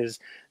think, is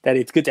that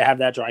it's good to have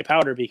that dry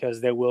powder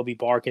because there will be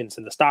bargains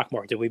in the stock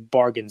market. There will be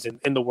bargains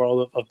in the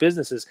world of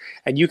businesses,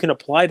 and you can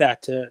apply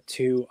that to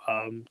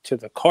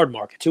the card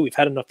market too. We've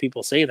had enough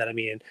people say that. I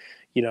mean,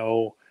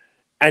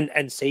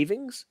 and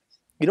savings.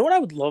 You know what I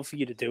would love for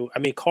you to do? I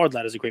mean, card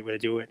ladder is a great way to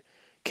do it.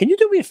 Can you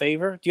do me a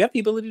favor? Do you have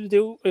the ability to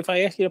do, if I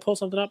ask you to pull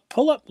something up,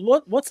 pull up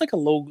what's like a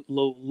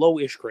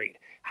low-ish grade?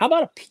 How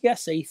about a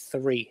PSA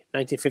 3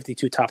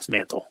 1952 Topps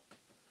mantle?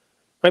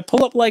 Right,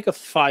 pull up like a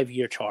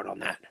 5-year chart on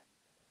that.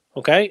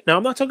 Okay, now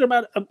I'm not talking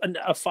about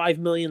a $5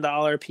 million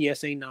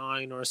PSA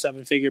 9 or a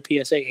 7-figure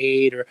PSA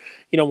 8 or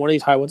one of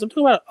these high ones. I'm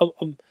talking about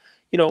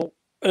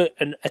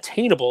an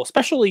attainable,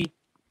 especially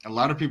A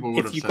lot of people would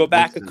if have you said go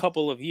back this a is,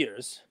 couple of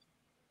years.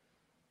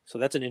 So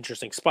that's an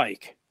interesting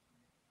spike,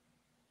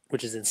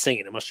 which is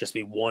insane. It must just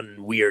be one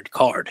weird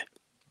card.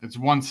 it's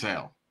one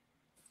sale.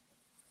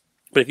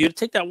 But if you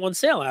take that one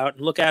sale out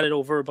and look at it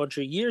over a bunch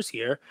of years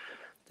here,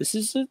 this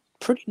is a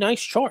pretty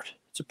nice chart.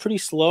 It's a pretty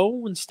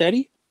slow and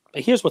steady.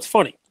 But here's what's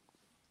funny.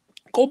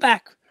 Go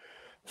back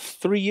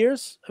 3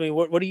 years. I mean,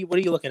 what are you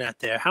looking at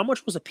there? How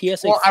much was a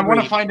PSA? Well, 3? I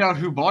want to find out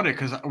who bought it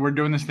because we're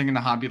doing this thing in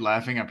the hobby,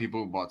 laughing at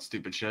people who bought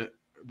stupid shit.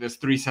 This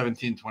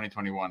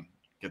 3/17/2021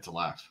 gets a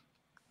laugh.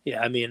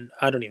 Yeah, I mean,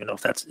 I don't even know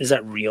if is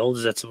that real?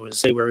 Does that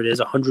say where it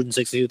is?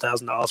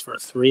 $162,000 for a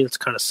 3? That's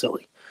kind of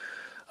silly.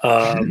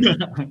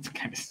 It's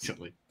kind of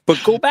silly.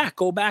 But go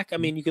back. I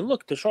mean, you can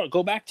look the chart.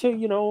 Go back to I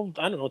don't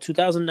know,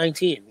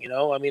 2019.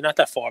 I mean, not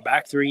that far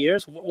back, 3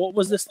 years. What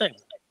was this thing?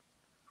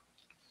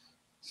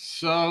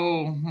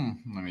 So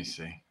let me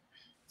see.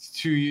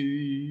 It's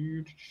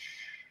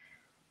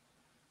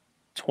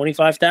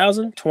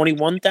 25,000,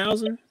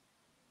 21,000,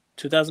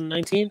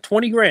 2019,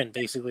 20 grand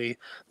basically, a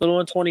little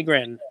on 20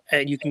 grand,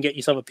 and you can get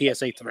yourself a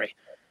PSA 3,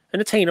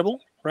 and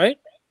attainable, right?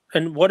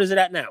 And what is it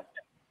at now?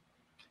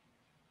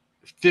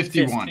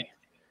 51. 50.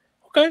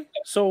 Okay,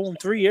 so in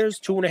 3 years,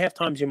 2.5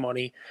 times your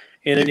money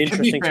in an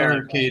interesting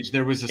time. Cage,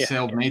 there was a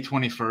sale May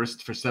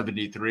 21st for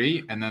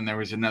 73, and then there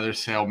was another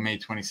sale May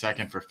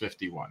 22nd for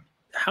 51.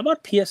 How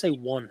about PSA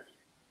 1?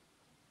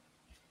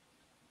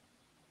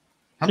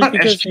 How about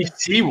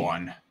SGC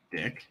 1,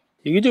 Dick?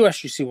 You can do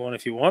SGC 1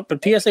 if you want,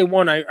 but PSA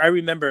 1, I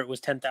remember it was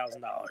 $10,000.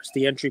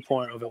 The entry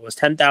point of it was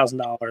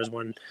 $10,000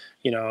 when,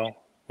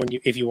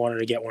 if you wanted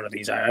to get one of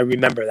these. I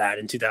remember that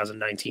in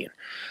 2019.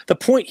 The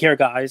point here,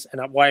 guys,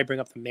 and why I bring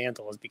up the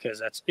mantle is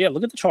because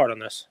look at the chart on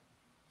this.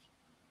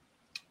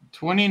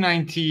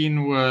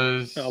 2019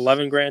 was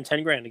 11 grand,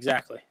 10 grand,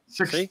 exactly.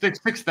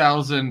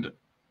 6,000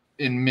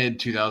 in mid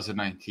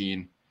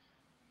 2019,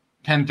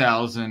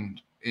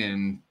 10,000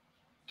 in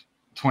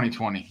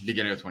 2020,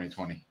 beginning of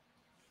 2020.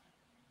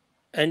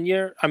 And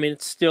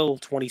it's still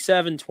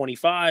 27,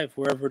 25,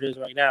 wherever it is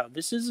right now.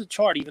 This is a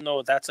chart, even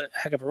though that's a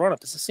heck of a run-up.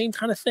 It's the same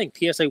kind of thing.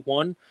 PSA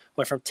 1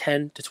 went from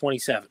 10 to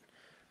 27,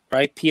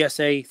 right?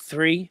 PSA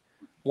 3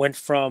 went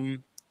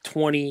from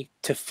 20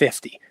 to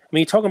 50. I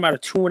mean, you're talking about a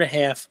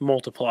 2.5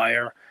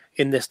 multiplier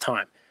in this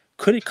time.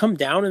 Could it come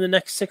down in the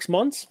next 6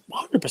 months?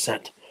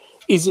 100%.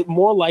 Is it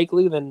more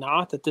likely than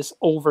not that this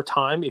over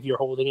time, if you're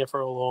holding it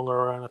for a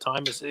longer amount of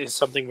time, is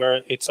something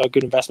where it's a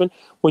good investment?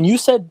 When you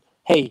said,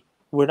 hey,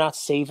 we're not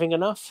saving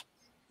enough,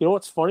 you know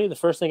what's funny? The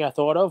first thing I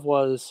thought of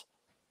was,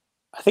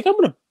 I think I'm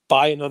going to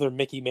buy another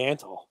Mickey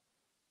Mantle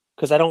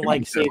because I don't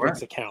like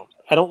savings account.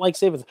 I don't like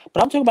savings.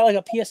 But I'm talking about like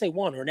a PSA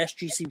 1 or an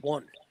SGC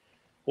 1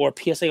 or a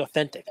PSA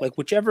Authentic, like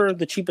whichever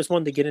the cheapest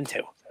one to get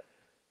into.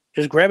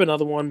 Just grab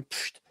another one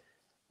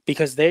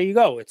because there you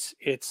go.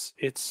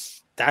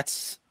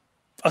 That's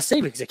a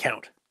savings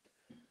account.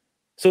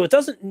 So it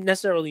doesn't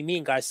necessarily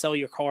mean, guys, sell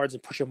your cards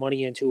and put your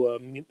money into a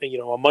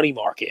money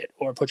market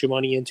or put your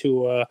money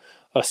into a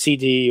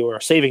CD or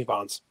savings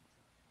bonds.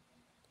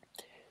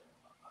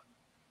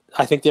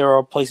 I think there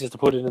are places to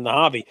put it in the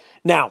hobby.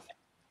 Now,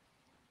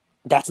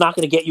 that's not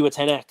going to get you a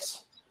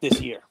 10X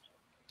this year.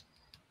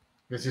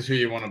 This is who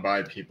you want to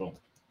buy, people.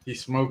 He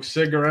smoked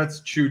cigarettes,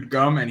 chewed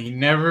gum, and he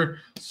never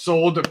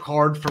sold a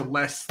card for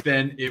less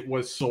than it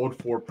was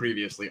sold for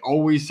previously.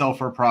 Always sell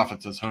for a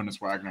profit, says Honus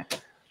Wagner.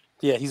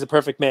 Yeah, he's a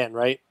perfect man,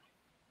 right?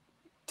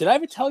 Did I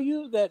ever tell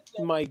you that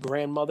my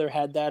grandmother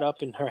had that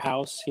up in her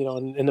house?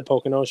 In the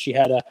Poconos, she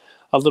had a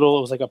little,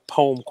 it was like a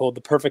poem called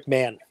The Perfect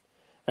Man. And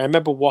I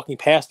remember walking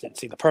past it and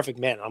seeing The Perfect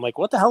Man. I'm like,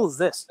 what the hell is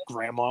this,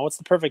 Grandma? What's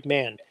The Perfect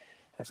Man?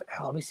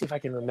 Let me see if I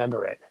can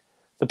remember it.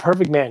 The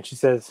Perfect Man, she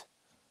says,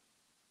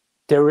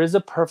 there is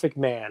a perfect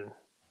man.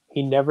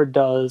 He never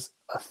does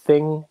a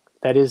thing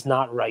that is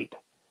not right.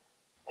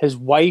 His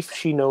wife,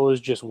 she knows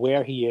just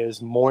where he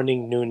is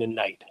morning, noon, and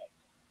night.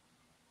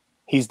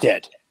 He's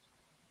dead.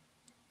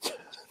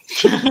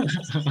 That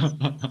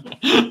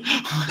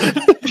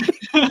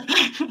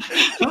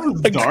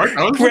was dark.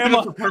 I was looking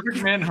at The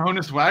Perfect Man,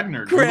 Honus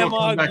Wagner.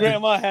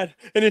 Grandma had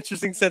an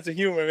interesting sense of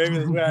humor. Maybe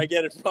that's where I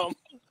get it from.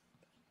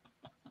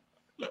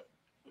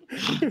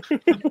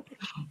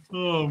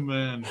 Oh,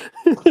 man.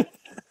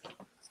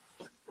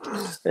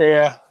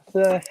 Yeah,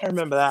 I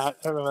remember that.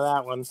 I remember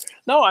that one.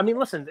 No, I mean,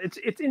 listen,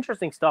 it's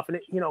interesting stuff, and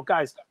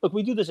guys, look,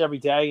 we do this every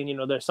day,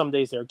 and there's some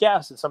days there are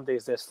guests, and some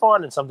days there's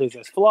fun, and some days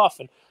there's fluff,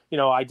 and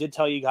I did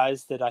tell you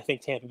guys that I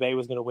think Tampa Bay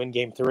was going to win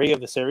Game 3 of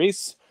the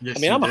series. Yes,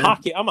 I mean, I'm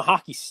a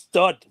hockey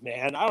stud,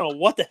 man. I don't know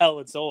what the hell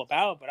it's all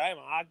about, but I am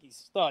a hockey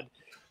stud.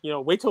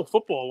 Wait till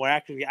football where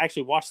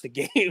actually watch the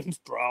games,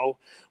 bro.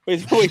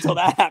 Wait till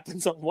that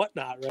happens and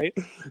whatnot, right?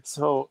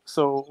 So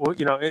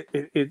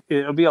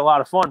it'll be a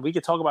lot of fun. We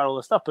could talk about all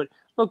this stuff, but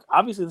look,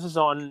 obviously this is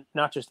on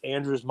not just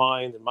Andrew's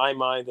mind and my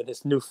mind and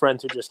his new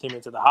friends who just came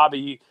into the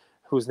hobby,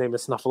 whose name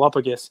is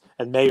Snuffleupagus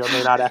and may or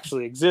may not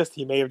actually exist.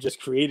 He may have just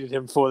created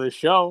him for the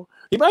show.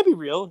 He might be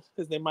real.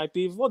 His name might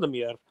be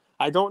Vladimir.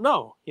 I don't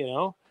know, you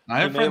know. I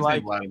have friends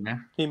named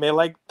Vladimir. He may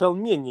like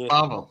pelmeni.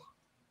 Pavel.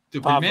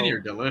 Dude, pelmeni are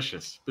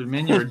delicious.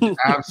 Pelmeni are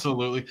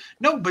absolutely...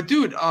 No, but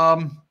dude,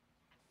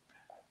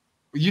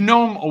 you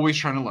know I'm always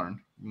trying to learn,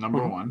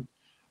 number one.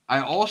 I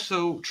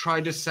also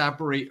try to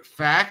separate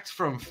fact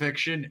from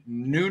fiction,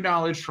 new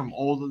knowledge from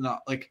old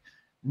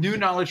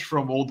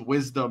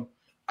wisdom.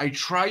 I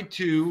try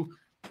to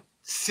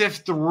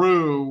sift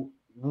through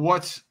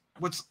what's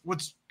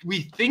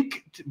we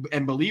think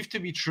and believe to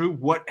be true,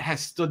 what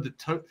has stood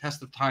the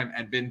test of time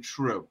and been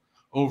true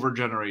over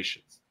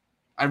generations.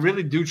 I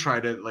really do try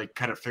to like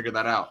kind of figure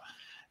that out.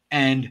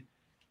 And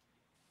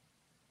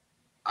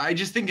I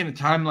just think in a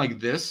time like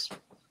this,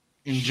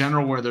 in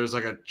general, where there's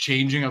like a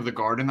changing of the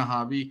guard in the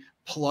hobby,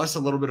 plus a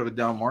little bit of a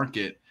down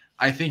market,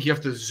 I think you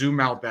have to zoom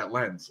out that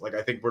lens. Like,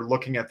 I think we're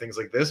looking at things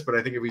like this, but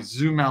I think if we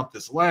zoom out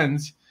this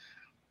lens,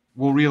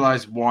 we'll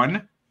realize,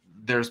 one,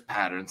 there's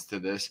patterns to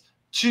this.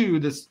 Two,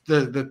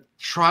 the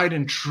tried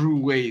and true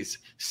ways: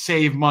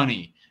 save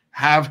money,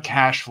 have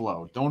cash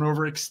flow, don't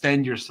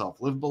overextend yourself,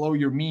 live below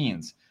your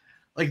means.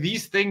 Like,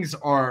 these things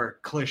are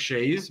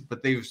cliches,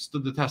 but they've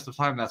stood the test of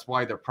time. That's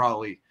why they're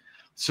probably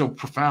so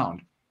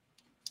profound.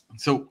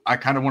 So I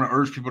kind of want to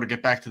urge people to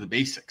get back to the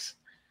basics.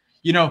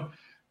 You know,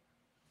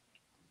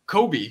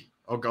 Kobe,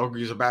 I'll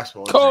use a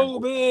basketball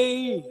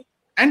example,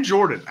 and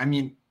Jordan. I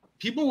mean,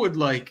 people would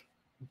like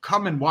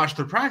come and watch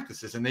their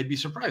practices and they'd be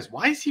surprised.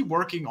 Why is he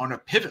working on a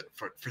pivot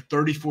for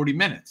 30, 40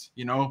 minutes?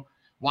 You know,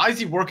 why is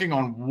he working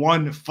on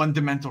one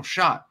fundamental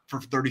shot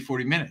for 30,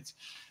 40 minutes?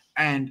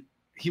 And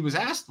he was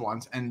asked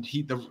once, and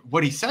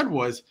what he said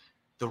was,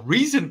 the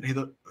reason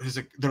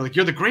they're like,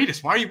 you're the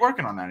greatest. Why are you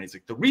working on that? And he's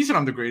like, the reason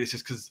I'm the greatest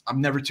is because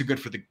I'm never too good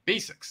for the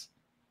basics.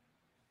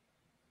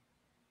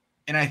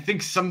 And I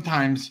think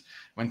sometimes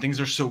when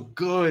things are so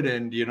good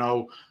and, you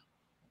know,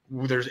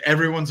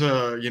 everyone's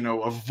a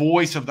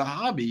voice of the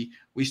hobby,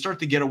 we start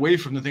to get away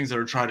from the things that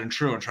are tried and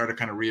true and try to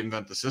kind of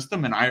reinvent the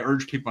system. And I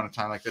urge people in a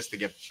time like this to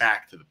get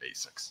back to the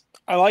basics.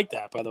 I like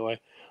that, by the way.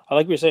 I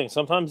like what you're saying.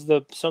 Sometimes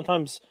the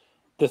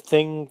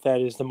thing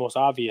that is the most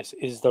obvious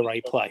is the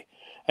right play.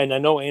 And I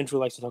know Andrew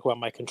likes to talk about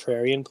my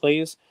contrarian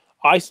plays.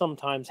 I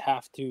sometimes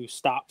have to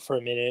stop for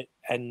a minute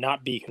and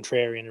not be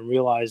contrarian and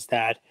realize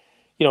that,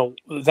 you know,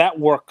 that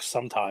works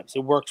sometimes.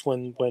 It works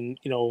when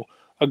you know,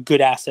 a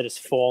good asset is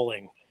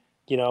falling.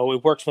 You know,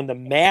 it works when the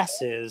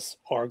masses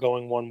are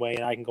going one way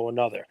and I can go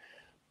another.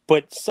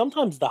 But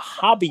sometimes the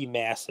hobby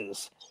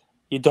masses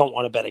you don't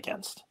want to bet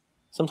against.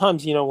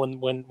 Sometimes, you know,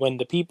 when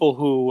the people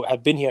who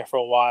have been here for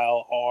a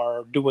while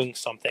are doing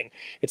something,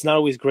 it's not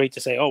always great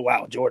to say, oh,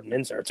 wow, Jordan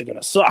inserts are going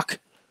to suck.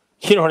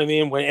 You know what I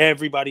mean? When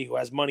everybody who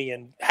has money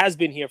and has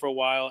been here for a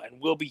while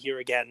and will be here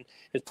again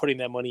is putting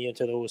that money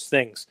into those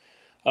things.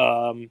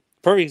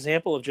 For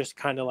example of just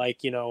kind of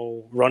like, you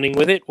know, running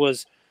with it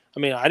was, I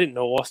mean, I didn't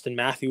know Austin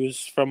Matthews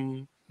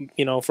from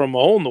a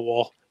hole in the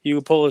wall. You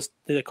could pull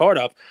the card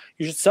up.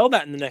 You should sell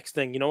that in the next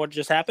thing. You know what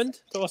just happened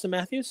to Austin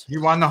Matthews? He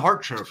won the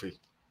Hart Trophy.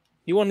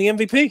 He won the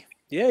MVP.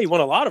 Yeah, he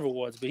won a lot of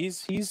awards, but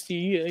he's the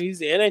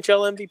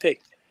NHL MVP,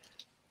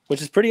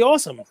 which is pretty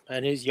awesome.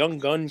 And his Young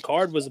Gun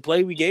card was a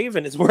play we gave,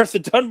 and it's worth a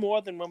ton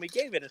more than when we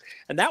gave it.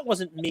 And that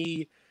wasn't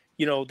me,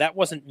 you know,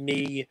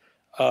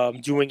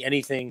 doing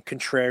anything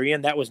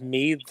contrarian. That was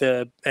me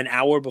an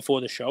hour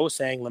before the show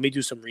saying, let me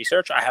do some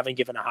research. I haven't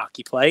given a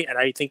hockey play. And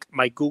I think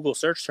my Google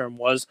search term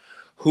was,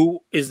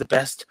 who is the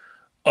best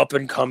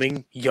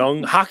up-and-coming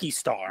young hockey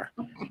star?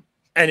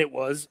 And it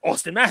was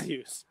Austin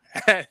Matthews.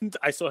 And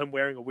I saw him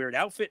wearing a weird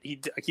outfit.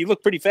 He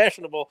looked pretty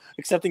fashionable,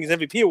 accepting his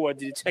MVP award.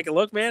 Did you take a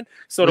look, man?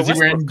 Was he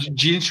wearing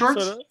jean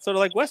shorts? Sort of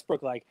like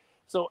Westbrook. Like,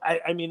 so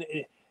I mean,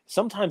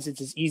 sometimes it's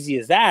as easy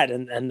as that,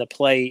 and the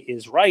play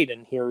is right.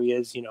 And here he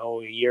is, you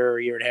know, a year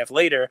and a half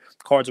later,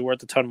 cards are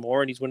worth a ton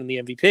more, and he's winning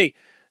the MVP.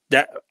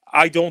 That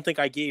I don't think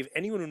I gave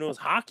anyone who knows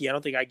hockey. I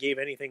don't think I gave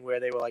anything where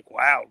they were like,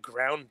 "Wow,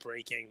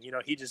 groundbreaking." You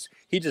know, he just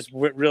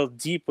went real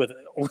deep with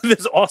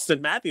this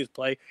Austin Matthews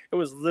play. It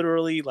was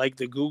literally like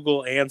the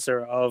Google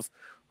answer of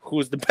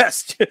who's the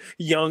best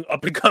young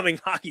up and coming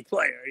hockey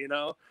player. You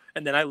know,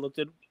 and then I looked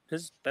at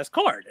his best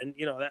card, and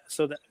you know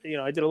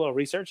I did a little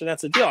research, and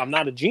that's the deal. I'm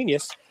not a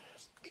genius,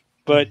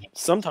 but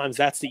sometimes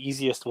that's the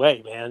easiest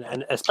way, man.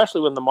 And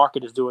especially when the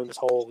market is doing this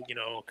whole, you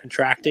know,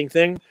 contracting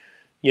thing,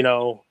 you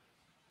know.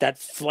 That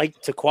flight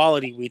to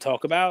quality we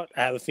talk about,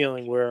 I have a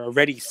feeling we're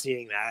already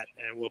seeing that,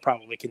 and we'll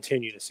probably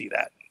continue to see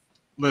that.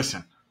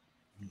 Listen,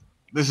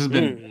 this has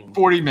been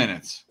 40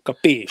 minutes.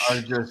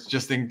 Capiche.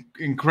 Just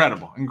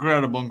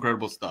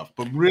incredible stuff.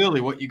 But really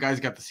what you guys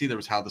got to see there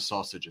was how the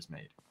sausage is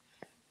made.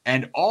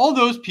 And all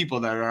those people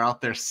that are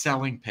out there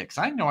selling picks,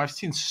 I know I've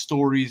seen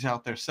stories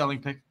out there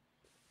selling picks.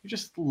 We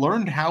just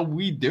learned how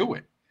we do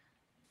it.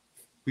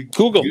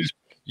 Google.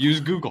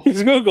 Use Google.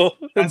 Use Google.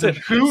 That's it.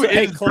 Who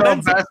is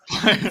the best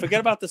player? Forget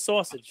about the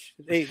sausage.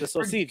 Hey, the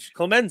sausage.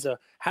 Clemenza.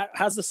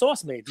 How's the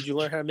sauce made? Did you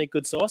learn how to make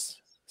good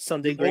sauce?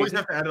 Sunday gravy. Always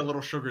have to add a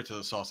little sugar to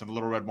the sauce and a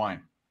little red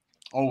wine.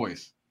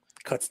 Always.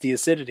 Cuts the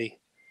acidity.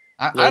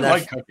 I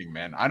like cooking,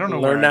 man. I don't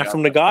know. Learn that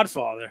from The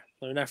Godfather.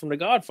 Learn that from The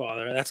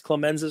Godfather. That's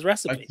Clemenza's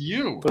recipe. That's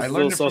you. Puts I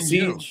learned it from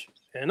you.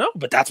 I know,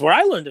 but that's where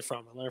I learned it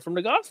from. I learned from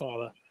The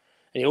Godfather.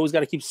 And you always got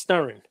to keep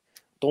stirring.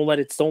 Don't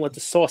let the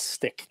sauce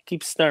stick.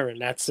 Keep stirring.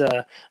 That's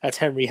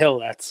Henry Hill.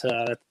 That's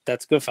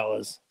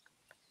Goodfellas.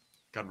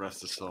 God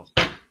rest his soul.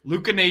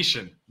 Luca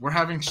Nation. We're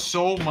having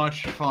so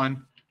much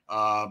fun.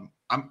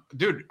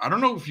 Dude, I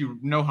don't know if you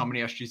know how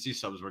many SGC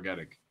subs we're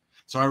getting.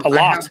 So a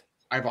lot.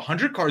 I have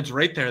 100 cards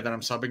right there that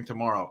I'm subbing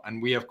tomorrow,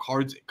 and we have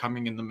cards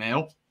coming in the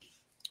mail.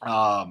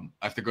 I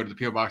have to go to the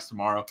PO box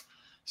tomorrow.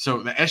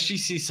 So the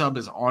SGC sub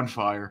is on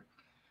fire.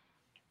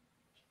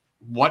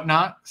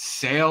 Whatnot,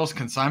 sales,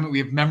 consignment. We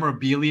have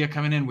memorabilia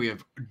coming in. We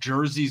have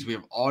jerseys. We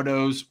have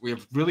autos. We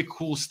have really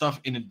cool stuff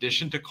in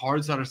addition to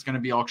cards that are going to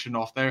be auctioned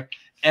off there.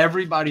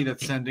 Everybody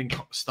that's sending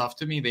stuff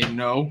to me, they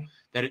know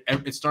that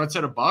it starts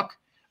at $1,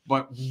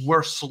 but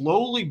we're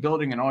slowly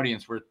building an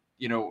audience where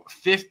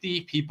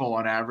 50 people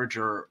on average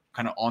are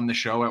kind of on the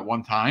show at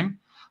one time.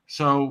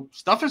 So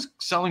stuff is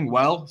selling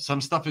well. Some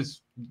stuff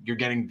is you're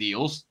getting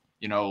deals,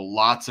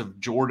 lots of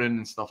Jordan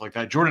and stuff like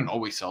that. Jordan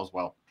always sells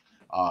well.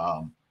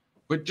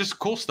 But just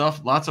cool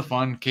stuff, lots of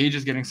fun. Cage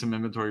is getting some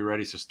inventory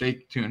ready, so stay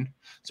tuned.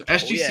 So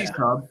SGC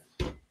sub,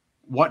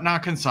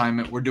 Whatnot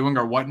consignment. We're doing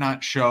our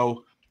Whatnot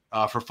show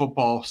for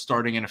football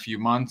starting in a few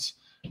months.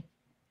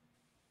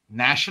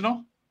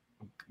 National.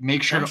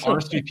 Make sure to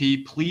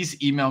RSVP.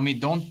 Please email me.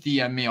 Don't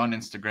DM me on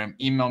Instagram.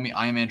 Email me.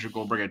 I am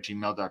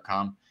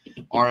andrewgoldberg@gmail.com.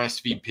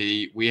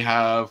 RSVP. We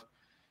have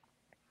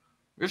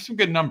some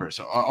good numbers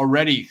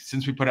already.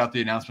 Since we put out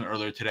the announcement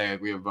earlier today,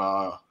 we have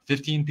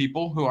 15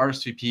 people who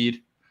RSVP'd, a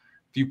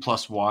few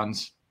plus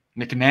ones.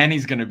 Nick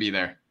Nanny's going to be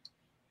there.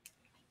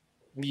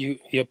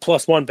 Your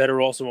plus one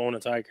better also own a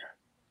Tiger.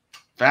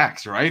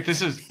 Facts, right?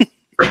 This is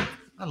 –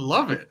 I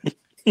love it.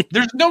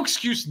 There's no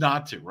excuse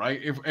not to, right?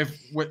 If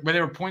when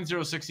they were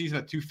 0.06 ETH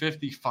at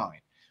 $250, fine.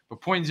 But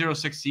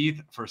 0.06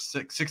 ETH for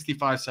 $65,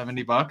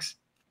 $70.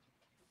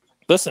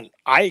 Listen,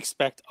 I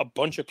expect a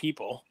bunch of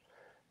people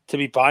to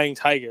be buying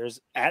Tigers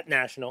at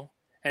National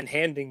and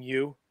handing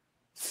you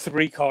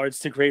 3 cards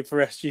to grade for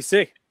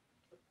SGC.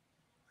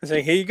 And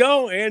saying, here you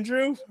go,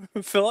 Andrew.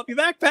 Fill up your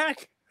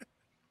backpack.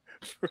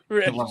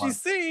 For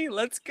SGC,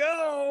 let's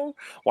go.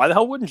 Why the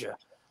hell wouldn't you?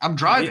 I'm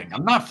driving.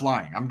 I'm not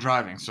flying. I'm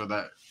driving so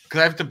that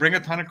because I have to bring a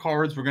ton of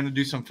cards. We're going to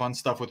do some fun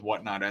stuff with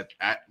Whatnot at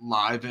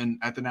live and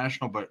at the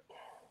National. But,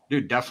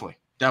 dude, definitely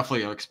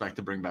I expect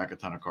to bring back a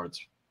ton of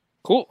cards.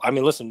 Cool. I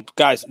mean, listen,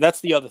 guys,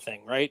 that's the other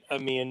thing, right? I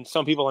mean,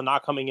 some people are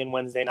not coming in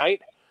Wednesday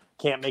night,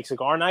 can't make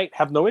cigar night,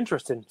 have no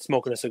interest in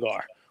smoking a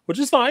cigar, which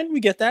is fine. We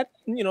get that,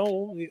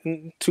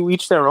 to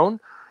each their own.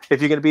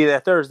 If you're going to be there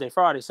Thursday,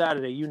 Friday,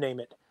 Saturday, you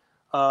name it.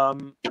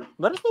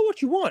 Let us know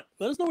what you want.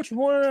 Let us know what you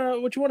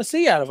want to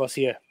see out of us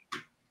here.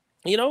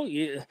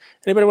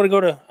 Anybody want to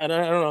go to? I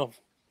don't know.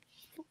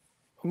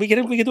 We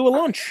could do a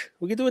lunch.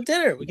 We could do a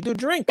dinner. We could do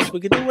drinks. We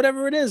could do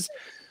whatever it is.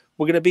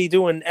 We're gonna be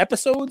doing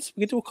episodes.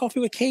 We could do a coffee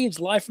with Cage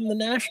live from the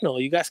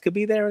National. You guys could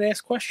be there and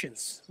ask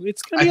questions.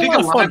 It's gonna be a lot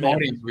of fun. I think a live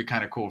audience would be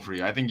kind of cool for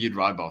you. I think you'd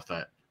vibe off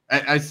that.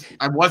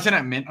 I wasn't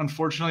at Mint,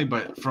 unfortunately,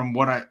 but from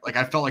what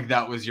I felt like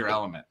that was your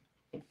element.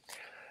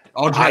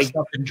 All dressed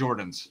up in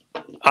Jordans.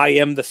 I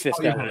am the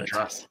fifth element.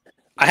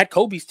 I had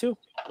Kobe's too.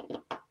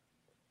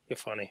 You're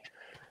funny.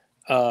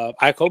 I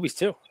had Kobe's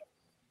too.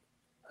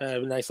 I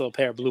had a nice little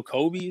pair of blue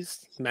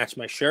Kobe's, matched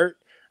my shirt.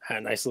 I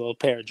had a nice little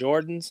pair of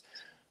Jordans.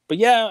 But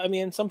yeah, I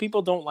mean, some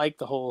people don't like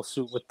the whole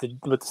suit with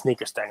the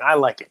sneakers thing. I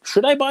like it.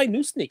 Should I buy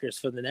new sneakers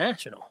for the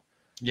National?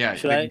 Yeah,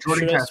 should I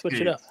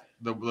switch it up?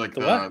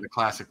 The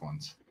classic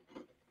ones.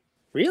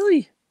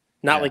 Really?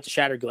 Not like the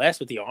shattered glass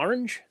with the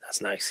orange?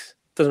 That's nice.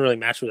 Doesn't really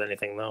match with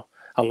anything though,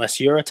 unless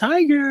you're a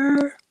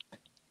Tiger.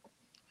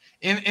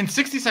 In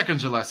 60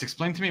 seconds or less,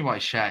 explain to me why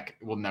Shaq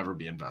will never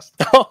be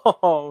invested.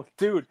 Oh,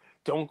 dude,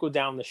 don't go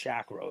down the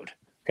Shaq road.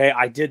 Okay,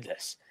 I did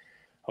this.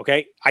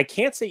 Okay, I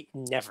can't say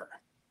never.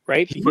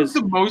 Right? He was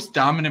the most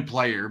dominant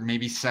player,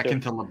 maybe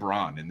second to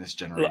LeBron in this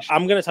generation.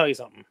 I'm going to tell you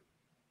something.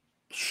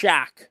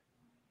 Shaq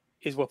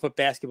is what put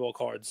basketball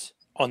cards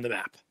on the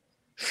map.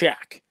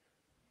 Shaq.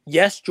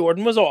 Yes,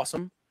 Jordan was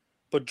awesome,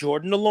 but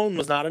Jordan alone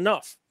was not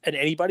enough. And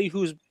anybody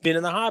who's been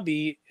in the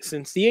hobby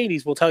since the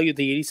 80s will tell you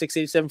the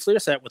 86-87 Fleer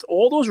set with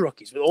all those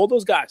rookies, with all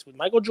those guys, with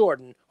Michael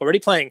Jordan already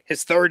playing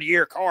his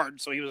third-year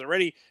card, so he was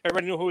already –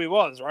 everybody knew who he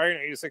was, right?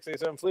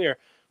 86-87 Fleer.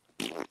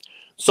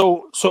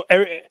 So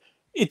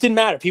it didn't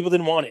matter. People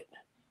didn't want it.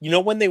 You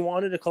know when they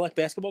wanted to collect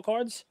basketball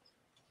cards?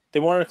 They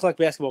wanted to collect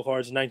basketball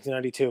cards in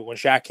 1992 when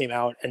Shaq came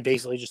out and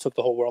basically just took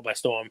the whole world by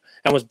storm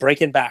and was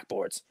breaking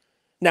backboards.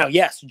 Now,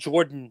 yes,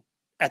 Jordan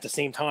at the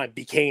same time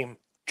became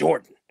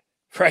Jordan,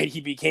 right? He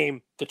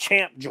became the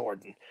champ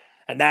Jordan,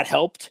 and that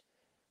helped.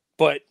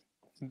 But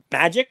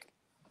Magic?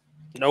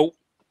 Nope.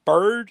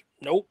 Bird?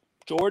 Nope.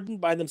 Jordan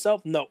by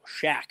themselves? No.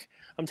 Shaq.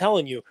 I'm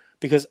telling you,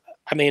 because,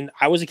 I mean,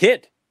 I was a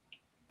kid.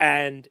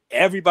 And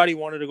everybody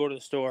wanted to go to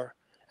the store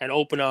and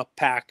open up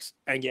packs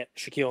and get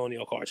Shaquille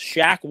O'Neal cards.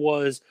 Shaq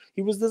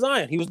he was the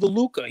Zion. He was the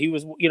Luka. He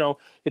was, he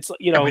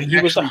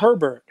was the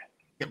Herbert.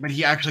 Yeah, but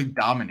he actually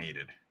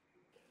dominated.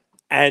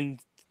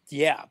 And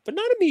yeah, but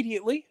not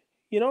immediately.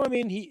 I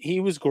mean, he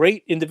was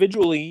great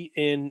individually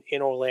in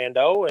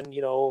Orlando, and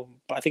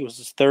I think it was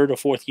his third or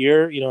fourth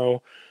year.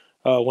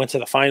 Went to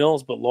the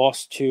finals, but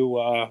lost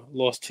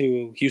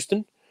to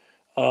Houston.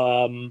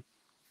 But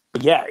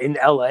yeah, in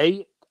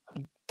LA,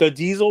 the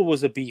Diesel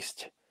was a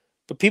beast.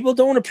 But people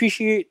don't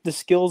appreciate the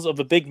skills of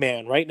a big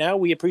man. Right now,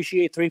 we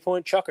appreciate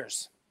 3-point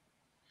chuckers.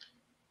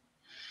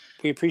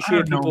 We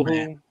appreciate people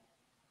who.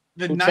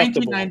 The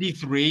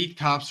 1993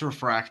 Topps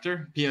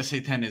Refractor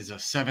PSA 10 is a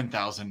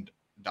 $7,000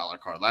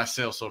 card. Last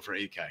sale sold for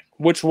 $8K.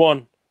 Which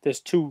one? There's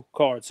 2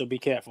 cards, so be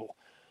careful.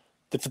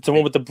 If it's the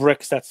one with the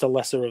bricks, that's the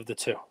lesser of the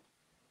 2.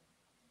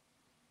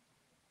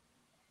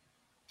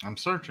 I'm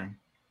searching.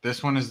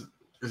 This one is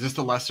this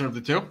the lesser of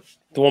the 2?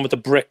 The one with the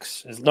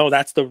bricks. No,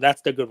 that's the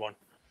good one.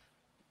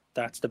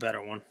 That's the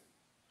better one.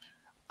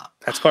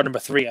 That's card number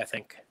 3, I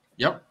think.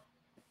 Yep.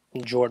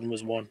 And Jordan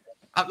was 1.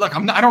 Look,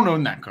 I don't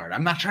own that card.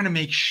 I'm not trying to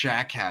make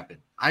Shaq happen.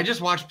 I just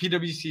watch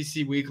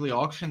PWCC weekly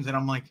auctions, and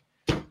I'm like,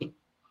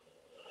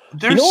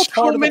 there's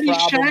so many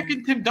Shaq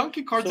and Tim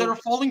Duncan cards that are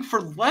falling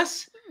for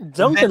less.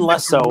 Duncan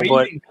less so,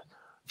 but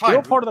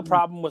part of the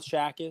problem with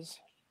Shaq is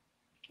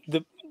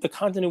the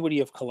continuity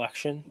of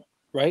collection,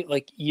 right?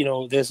 Like,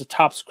 there's a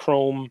Topps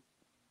Chrome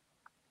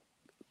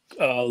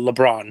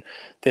LeBron.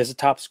 There's a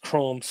Topps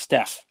Chrome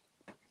Steph.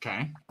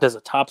 Okay. There's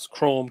a Topps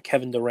Chrome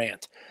Kevin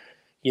Durant.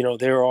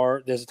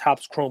 There's a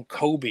Topps Chrome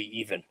Kobe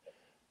even,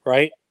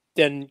 right?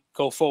 Then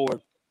go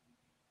forward,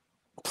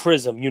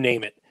 Prism, you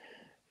name it.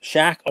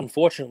 Shaq,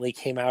 unfortunately,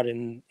 came out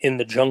in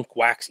the junk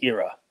wax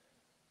era,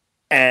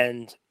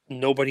 and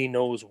nobody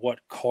knows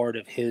what card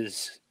of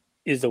his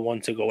is the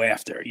one to go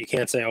after. You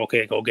can't say,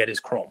 okay, go get his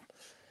Chrome.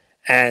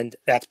 And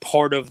that's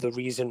part of the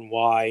reason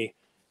why,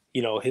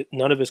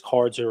 none of his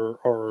cards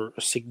are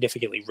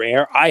significantly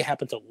rare. I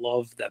happen to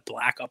love that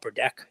black Upper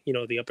Deck,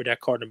 the Upper Deck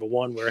card number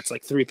 1, where it's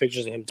like 3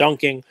 pictures of him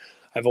dunking.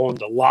 I've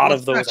owned a lot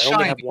of those. I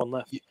only have 1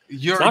 left.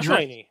 It's not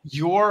shiny.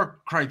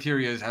 Your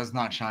criteria is as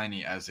not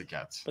shiny as it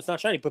gets. It's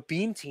not shiny, but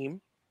Beam Team,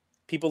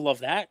 people love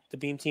that. The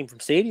Beam Team from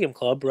Stadium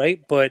Club,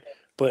 right? But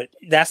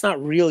that's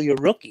not really a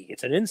rookie.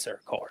 It's an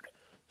insert card.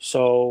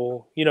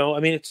 So,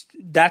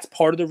 that's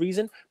part of the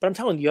reason. But I'm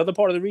telling you, the other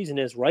part of the reason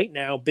is right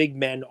now, big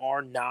men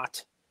are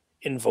not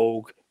in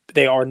vogue.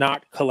 They are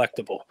not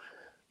collectible.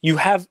 You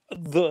have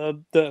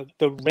the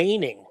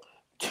reigning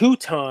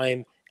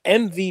 2-time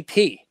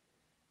MVP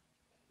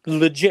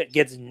legit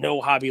gets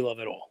no hobby love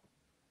at all.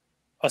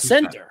 A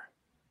center.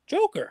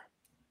 Joker.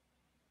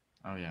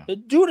 Oh, yeah. The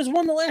dude has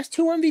won the last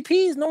 2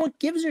 MVPs. No one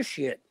gives a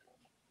shit.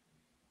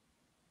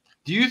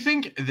 Do you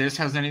think this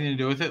has anything to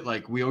do with it?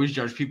 Like, we always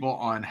judge people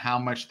on how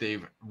much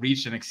they've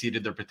reached and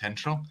exceeded their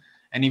potential.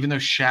 And even though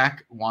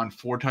Shaq won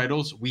 4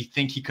 titles, we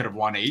think he could have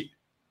won 8.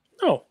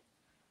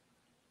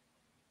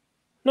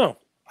 No,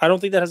 I don't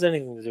think that has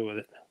anything to do with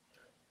it.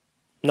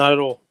 Not at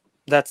all.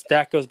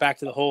 That goes back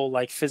to the whole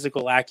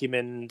physical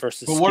acumen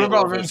versus. But what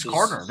about Vince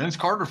Carter? Vince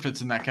Carter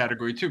fits in that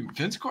category too.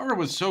 Vince Carter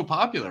was so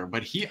popular,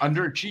 but he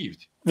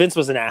underachieved. Vince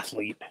was an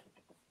athlete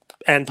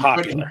and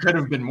popular. He could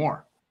have been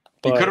more.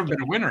 He could have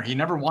been a winner. He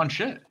never won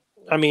shit.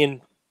 I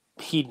mean,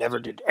 he never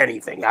did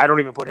anything. I don't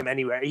even put him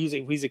anywhere.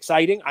 He's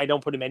exciting. I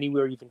don't put him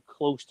anywhere even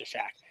close to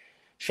Shaq.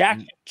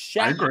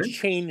 Shaq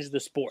changed the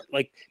sport.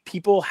 Like,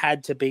 people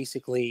had to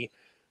basically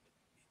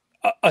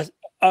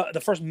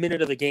the first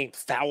minute of the game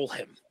foul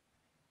him.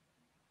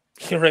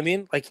 You know what I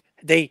mean? Like,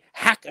 they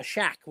hack a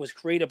Shaq was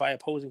created by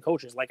opposing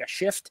coaches, like a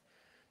shift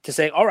to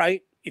say, all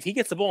right, if he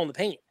gets the ball in the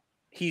paint,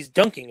 he's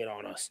dunking it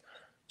on us.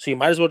 So you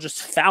might as well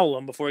just foul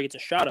him before he gets a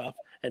shot up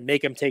and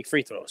make him take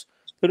free throws.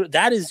 But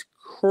that is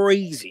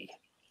crazy.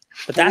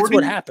 But that's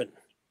what happened.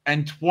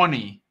 And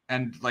 20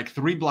 and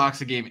 3 blocks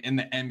a game in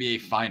the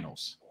NBA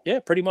Finals. Yeah,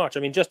 pretty much.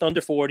 I mean, just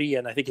under 40,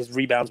 and I think his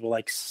rebounds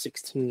were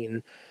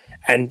 16,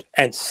 and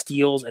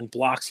steals and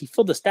blocks. He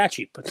filled the stat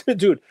sheet. But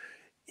dude,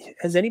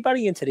 has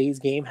anybody in today's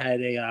game had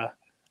a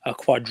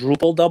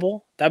quadruple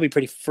double? That'd be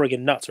pretty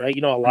friggin' nuts, right?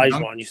 You know,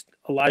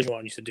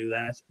 Olajuwon used to do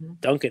that.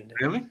 Duncan.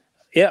 Really?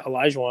 Yeah,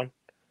 Olajuwon.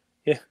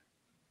 Yeah,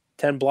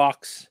 10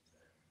 blocks.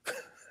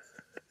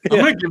 I'm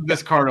gonna give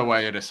this card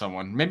away to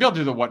someone. Maybe I'll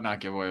do the whatnot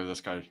giveaway with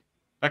this guy.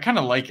 I kind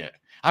of like it.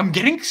 I'm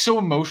getting so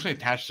emotionally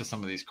attached to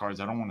some of these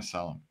cards. I don't want to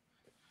sell them.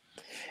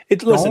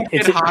 Don't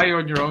get high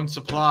on your own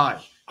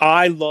supply.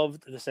 I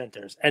loved the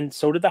centers, and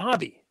so did the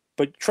hobby.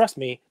 But trust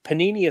me,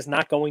 Panini is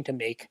not going to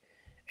make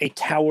a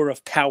Tower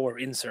of Power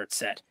insert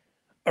set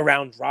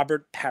around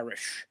Robert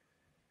Parrish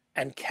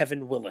and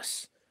Kevin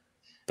Willis.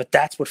 But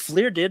that's what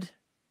Fleer did.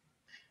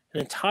 An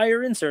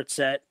entire insert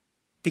set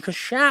because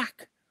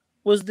Shaq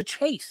was the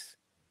chase.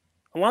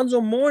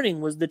 Alonzo Mourning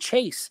was the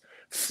chase.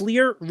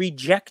 Fleer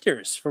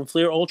rejectors from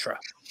Fleer Ultra.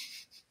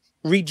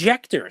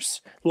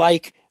 Rejectors,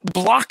 like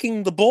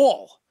blocking the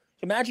ball.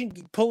 Imagine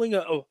pulling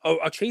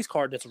a chase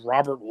card that's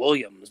Robert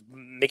Williams,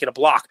 making a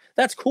block.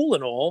 That's cool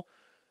and all,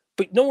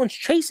 but no one's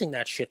chasing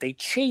that shit. They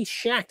chase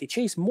Shaq. They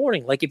chase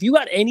Mourning. Like, if you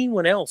got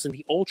anyone else in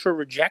the Ultra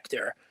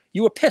Rejector,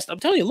 you were pissed. I'm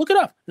telling you, look it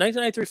up.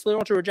 1993 Fleer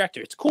Ultra Rejector.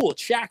 It's cool.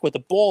 It's Shaq with the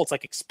ball. It's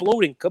like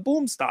exploding,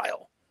 kaboom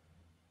style.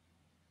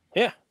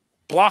 Yeah.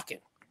 blocking.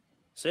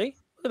 See?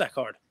 Look at that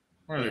card.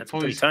 Where It's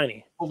pretty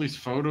tiny. All these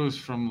photos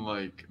from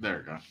like there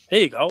you go. There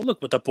you go.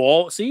 Look with the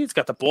ball. See, it's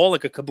got the ball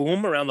like a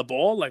kaboom around the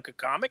ball, like a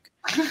comic.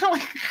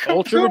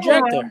 Ultra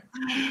rejector.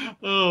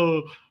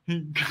 Oh,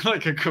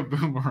 like a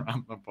kaboom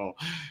around the ball.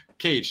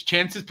 Cage,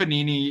 chances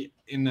Panini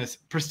in this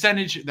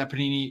percentage that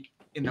Panini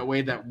in the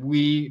way that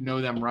we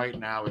know them right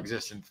now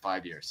exists in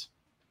 5 years.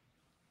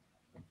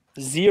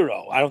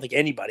 0. I don't think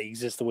anybody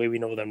exists the way we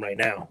know them right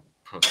now.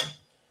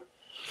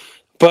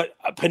 But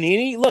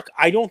Panini, look,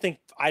 I don't think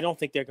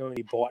they're going to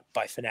be bought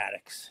by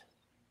Fanatics.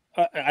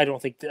 I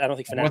don't think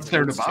Fanatics. What's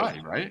there to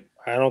buy, right?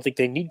 I don't think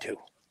they need to.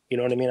 You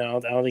know what I mean? I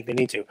don't think they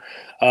need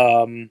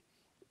to.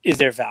 Is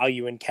there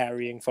value in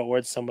carrying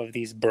forward some of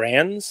these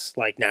brands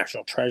like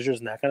National Treasures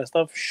and that kind of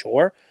stuff?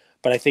 Sure,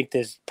 but I think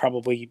there's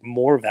probably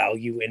more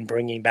value in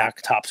bringing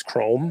back Topps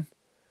Chrome.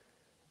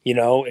 You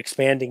know,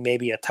 expanding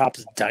maybe a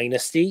Topps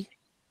Dynasty,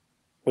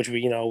 which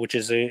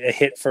is a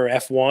hit for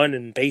F1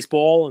 and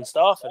baseball and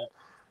stuff, and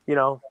you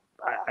know,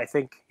 I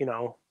think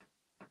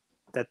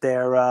that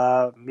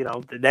they're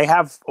they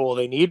have all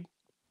they need.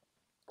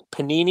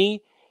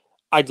 Panini,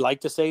 I'd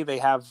like to say they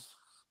have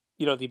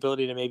the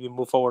ability to maybe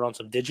move forward on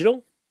some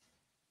digital.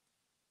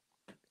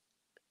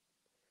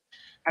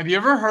 Have you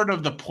ever heard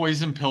of the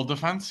poison pill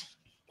defense?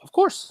 Of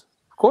course.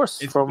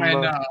 It's from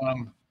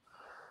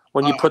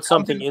when you put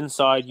something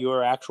inside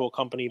your actual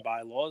company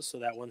bylaws, so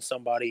that when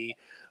somebody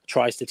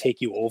tries to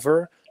take you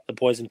over, the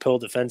poison pill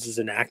defense is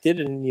enacted,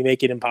 and you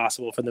make it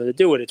impossible for them to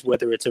do it. It's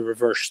whether it's a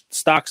reverse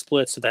stock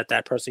split, so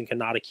that person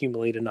cannot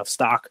accumulate enough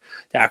stock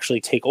to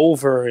actually take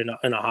over in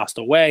a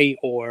hostile way,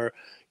 or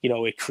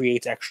it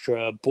creates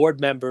extra board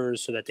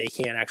members so that they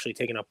can't actually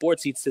take enough board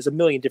seats. There's a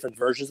million different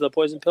versions of the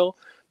poison pill.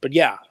 But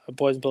yeah, a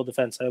poison pill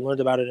defense. I learned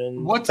about it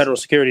in federal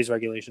securities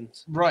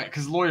regulations. Right,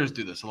 because lawyers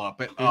do this a lot.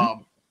 But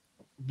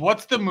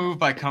what's the move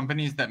by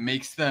companies that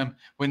makes them,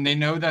 when they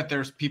know that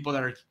there's people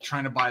that are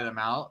trying to buy them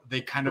out, they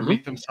kind of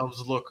make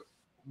themselves look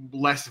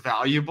less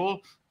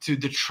valuable to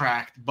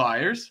detract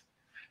buyers?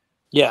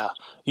 Yeah.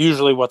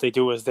 Usually what they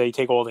do is they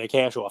take all their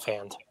cash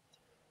offhand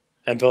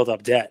and build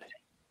up debt.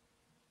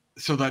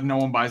 So that no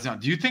one buys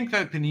out. Do you think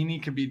that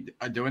Panini could be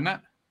doing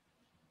that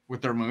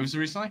with their moves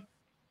recently?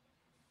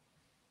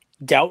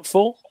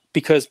 Doubtful,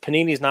 because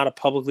Panini is not a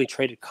publicly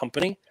traded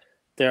company.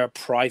 They're a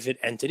private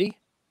entity.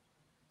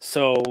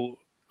 So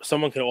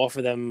someone could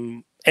offer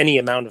them any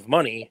amount of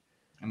money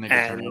and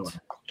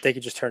they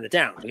could just turn it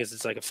down because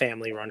it's like a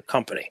family-run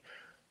company.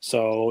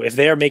 So if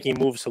they're making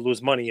moves to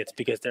lose money, it's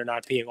because they're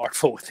not being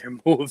artful with their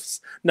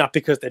moves, not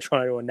because they're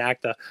trying to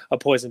enact a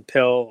poison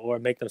pill or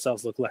make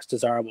themselves look less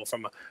desirable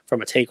from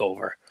a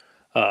takeover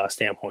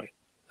standpoint.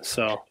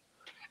 So,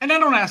 and I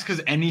don't ask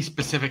because any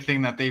specific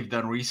thing that they've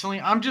done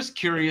recently. I'm just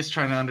curious,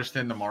 trying to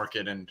understand the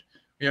market, and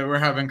we're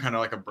having kind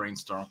of like a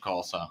brainstorm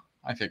call. So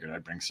I figured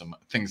I'd bring some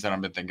things that I've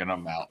been thinking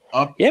about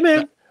up. Yeah,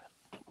 man.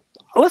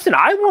 Listen,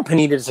 I want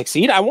Panini to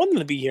succeed. I want them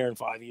to be here in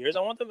 5 years. I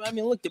want them. I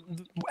mean, look,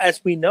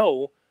 as we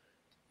know.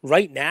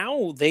 Right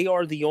now, they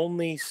are the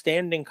only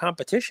standing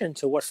competition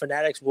to what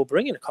Fanatics will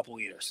bring in a couple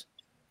of years.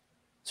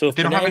 So if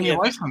they don't have any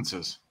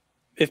licenses.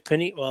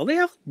 They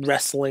have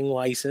wrestling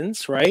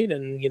license, right?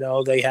 And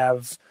they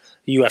have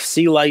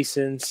UFC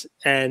license,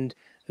 and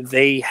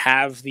they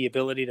have the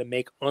ability to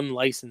make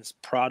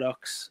unlicensed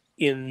products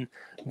in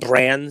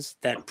brands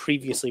that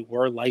previously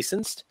were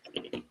licensed.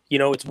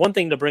 It's one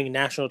thing to bring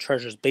National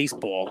Treasures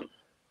baseball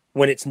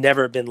when it's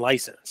never been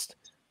licensed.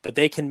 But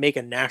they can make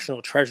a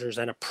National Treasures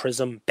and a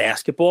Prism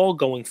basketball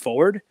going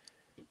forward.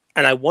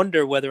 And I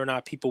wonder whether or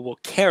not people will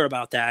care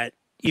about that,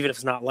 even if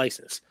it's not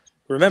licensed.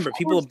 Remember,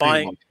 people are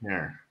buying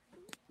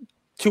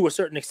to a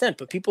certain extent,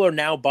 but people are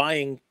now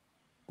buying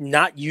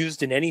not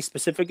used in any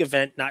specific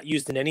event, not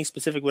used in any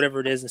specific whatever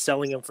it is, and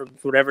selling them for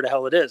whatever the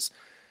hell it is.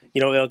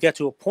 It'll get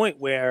to a point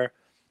where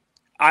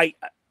I'm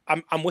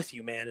with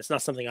you, man. It's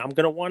not something I'm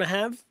going to want to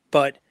have,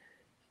 but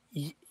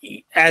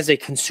as a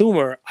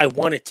consumer, I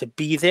want it to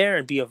be there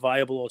and be a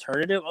viable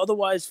alternative.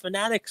 Otherwise,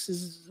 Fanatics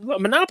is a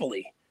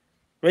monopoly,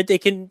 right? They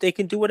can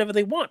do whatever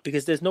they want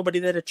because there's nobody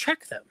there to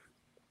check them,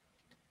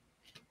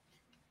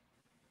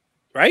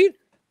 right?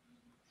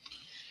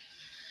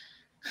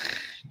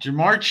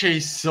 Jamar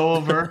Chase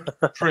Silver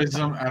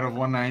Prism out of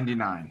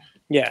 199.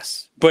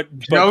 Yes, but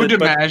Joe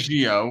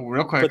DiMaggio,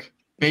 real quick,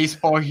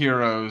 Baseball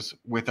Heroes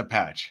with a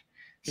patch.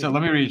 So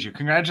let me read you.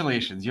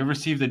 Congratulations. You have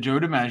received the Joe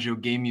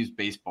DiMaggio Game Used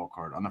Baseball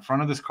card. On the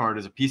front of this card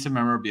is a piece of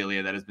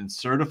memorabilia that has been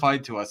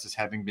certified to us as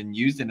having been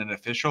used in an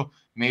official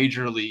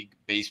Major League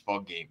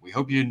Baseball game. We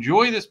hope you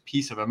enjoy this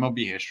piece of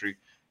MLB history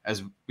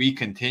as we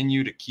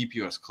continue to keep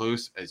you as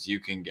close as you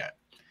can get.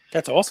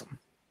 That's awesome.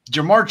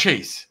 Jamar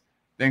Chase.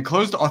 The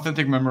enclosed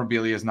authentic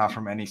memorabilia is not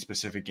from any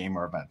specific game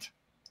or event.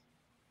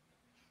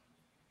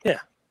 Yeah.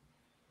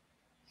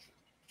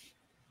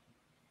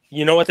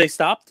 You know what they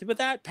stopped with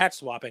that? Patch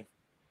swapping.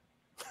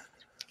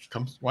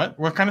 What?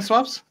 What kind of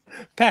swaps?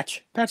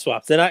 Patch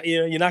swaps. They're not.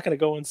 You're not going to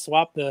go and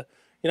swap You're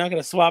not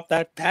going to swap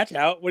that patch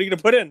out. What are you going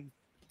to put in?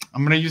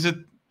 I'm going to use it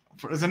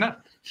as a net.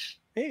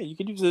 Hey, you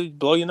could use it.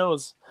 Blow your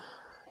nose.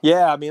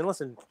 Yeah, I mean,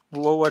 listen,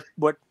 what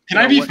Can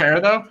I be fair,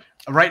 though?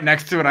 Right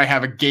next to it, I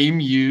have a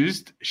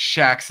game-used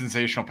Shaq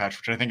Sensational patch,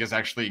 which I think is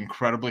actually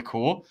incredibly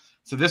cool.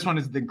 So this one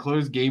is the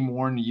enclosed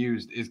game-worn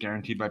used is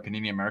guaranteed by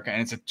Panini America, and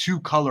it's a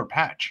 2-color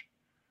patch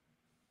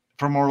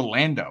from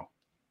Orlando.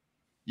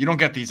 You don't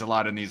get these a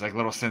lot in these like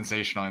little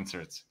sensational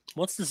inserts.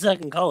 What's the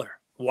second color?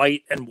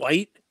 White and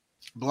white?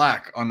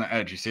 Black on the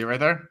edge. You see it right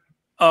there?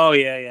 Oh,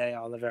 yeah.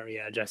 On the very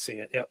edge. I see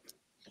it. Yep.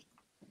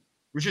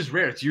 Which is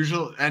rare. It's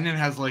usual, and it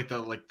has like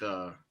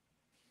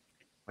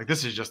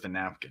this is just a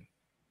napkin.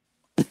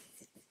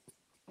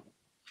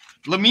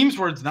 Lamim's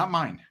words, not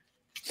mine.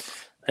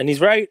 And he's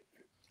right.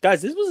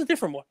 Guys, this was a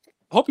different one.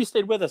 I hope you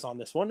stayed with us on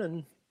this one.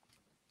 And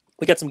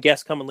we got some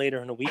guests coming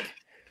later in the week.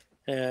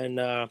 And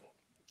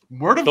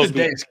word of the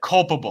day is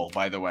culpable,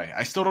 by the way.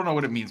 I still don't know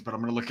what it means, but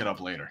I'm going to look it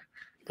up later.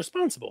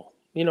 Responsible.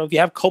 If you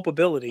have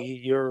culpability,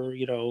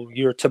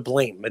 you're to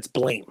blame. It's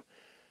blame.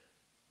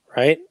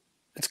 Right?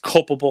 It's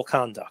culpable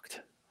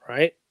conduct.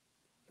 Right?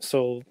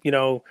 So,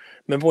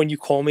 remember when you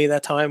called me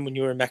that time when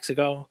you were in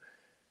Mexico?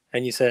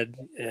 And you said,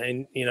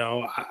 I'm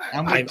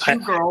with two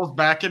girls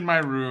back in my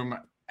room,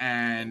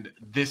 and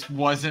this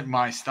wasn't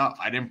my stuff.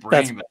 I didn't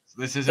bring this.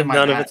 This isn't my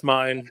bag. None of it's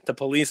mine. The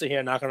police are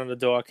here knocking on the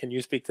door. Can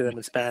you speak to them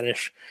in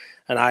Spanish?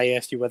 And I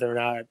asked you whether or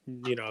not,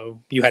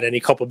 you had any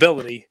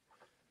culpability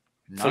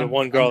for the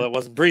one girl that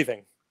wasn't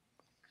breathing.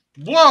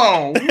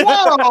 Whoa!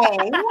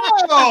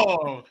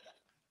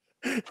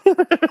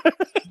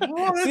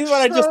 See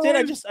what I just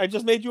did? I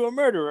just made you a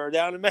murderer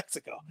down in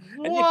Mexico.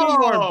 And you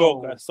were in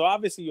Boca, so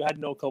obviously you had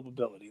no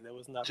culpability. There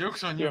was nothing.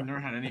 Joke's on you. I've never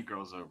had any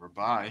girls over.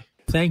 Bye.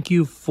 Thank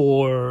you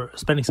for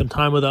spending some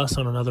time with us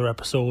on another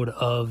episode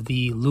of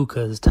the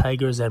Lucas,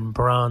 Tigers, and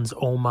Bronze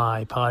Oh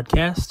My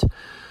podcast.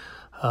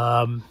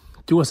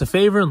 Do us a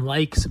favor and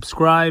like,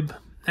 subscribe.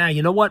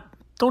 You know what?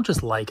 Don't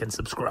just like and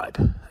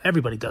subscribe.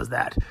 Everybody does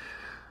that.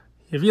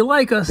 If you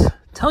like us,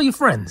 tell your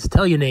friends,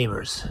 tell your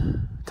neighbors,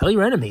 tell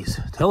your enemies,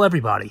 tell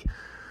everybody.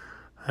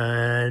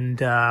 And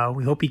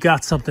we hope you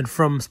got something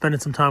from spending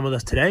some time with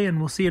us today, and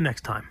we'll see you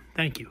next time.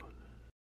 Thank you.